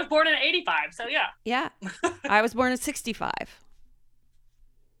 because I was born in 85. So, yeah. Yeah. I was born in 65.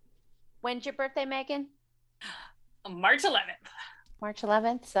 When's your birthday, Megan? March 11th. March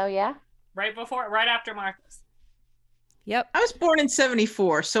 11th. So, yeah. Right after Martha's. Yep. I was born in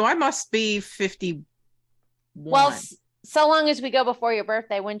 74, so I must be 51. Well, so long as we go before your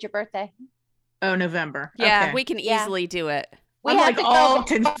birthday. When's your birthday? Oh, November. Yeah, Okay. we can Yeah. easily do it. We I'm have like to go all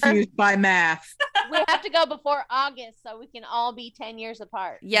before- confused by math. We have to go before August so we can all be 10 years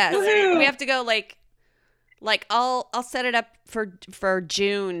apart. Yes. Woohoo! We have to go like I'll set it up for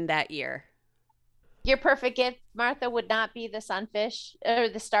June that year. Your perfect gift, Martha, would not be the sunfish or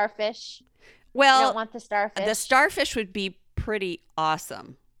the starfish. You Well, don't want the starfish. the starfish would be pretty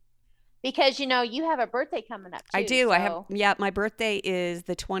awesome. Because, you have a birthday coming up, too. I do. I have so- my birthday is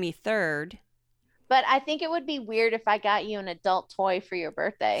the 23rd. But I think it would be weird if I got you an adult toy for your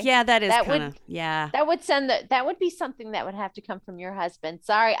birthday. Yeah, that is That kind of, would- yeah. That would be something that would have to come from your husband.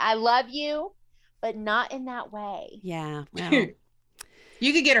 Sorry, I love you, but not in that way. Yeah. Well,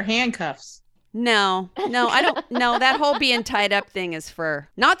 You could get her handcuffs. no, I don't. No, that whole being tied up thing is for.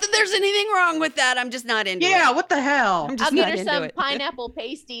 Not that there's anything wrong with that. I'm just not into it. Yeah, what the hell? I'm just I'll get not her into some it. pineapple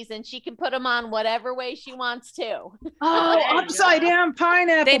pasties and she can put them on whatever way she wants to. Oh, There you upside go. down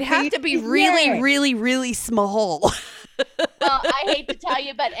pineapple. They'd have to be really, Yay. really, really small. Well, I hate to tell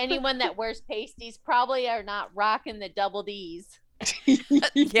you, but anyone that wears pasties probably are not rocking the double D's.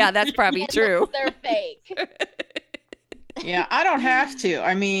 Yeah, that's probably true. They're fake. Yeah, I don't have to.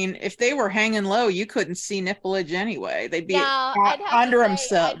 I mean, if they were hanging low, you couldn't see nipplage anyway. They'd be No, I'd have to under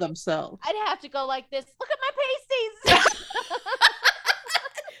say, themselves. I'd have to go like this. Look at my pasties.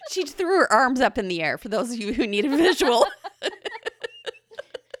 She threw her arms up in the air for those of you who need a visual.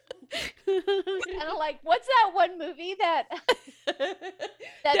 Kind of like, what's that one movie that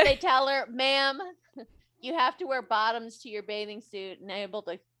they tell her, ma'am, you have to wear bottoms to your bathing suit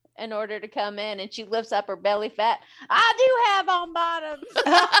in order to come in, and she lifts up her belly fat. I do have on bottoms.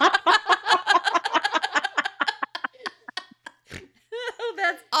 Oh,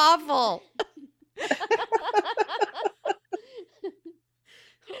 that's awful.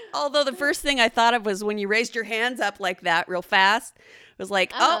 Although the first thing I thought of was when you raised your hands up like that real fast, it was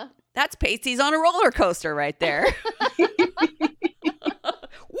like, Uh-huh. oh, that's pasties on a roller coaster right there. Woo!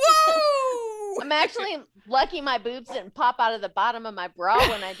 I'm actually lucky my boobs didn't pop out of the bottom of my bra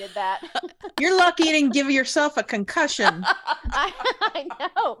when I did that. You're lucky you didn't give yourself a concussion. I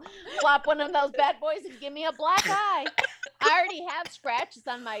know. Flop one of those bad boys and give me a black eye. I already have scratches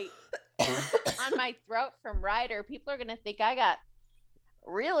on my throat from Ryder. People are gonna think I got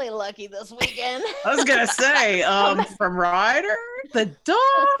really lucky this weekend. I was gonna say, from Ryder, the dog.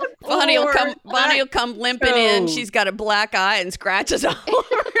 Bonnie will or come limping in. toe. She's got a black eye and scratches all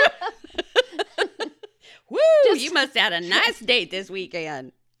over. Woo! Just- You must have had a nice date this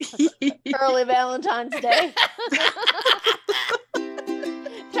weekend. Early Valentine's Day.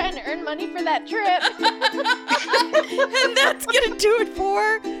 Trying to earn money for that trip. And that's gonna do it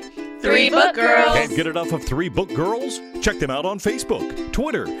for Three Book Girls. Can't get enough of Three Book Girls? Check them out on Facebook,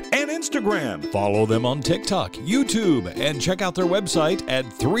 Twitter, and Instagram. Follow them on TikTok, YouTube, and check out their website at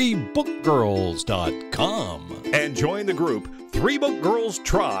 3bookgirls.com. And join the group Three Book Girls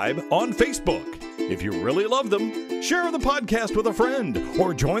Tribe on Facebook. If you really love them, share the podcast with a friend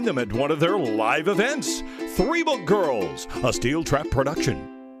or join them at one of their live events. Three Book Girls, a Steel Trap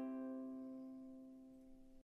production.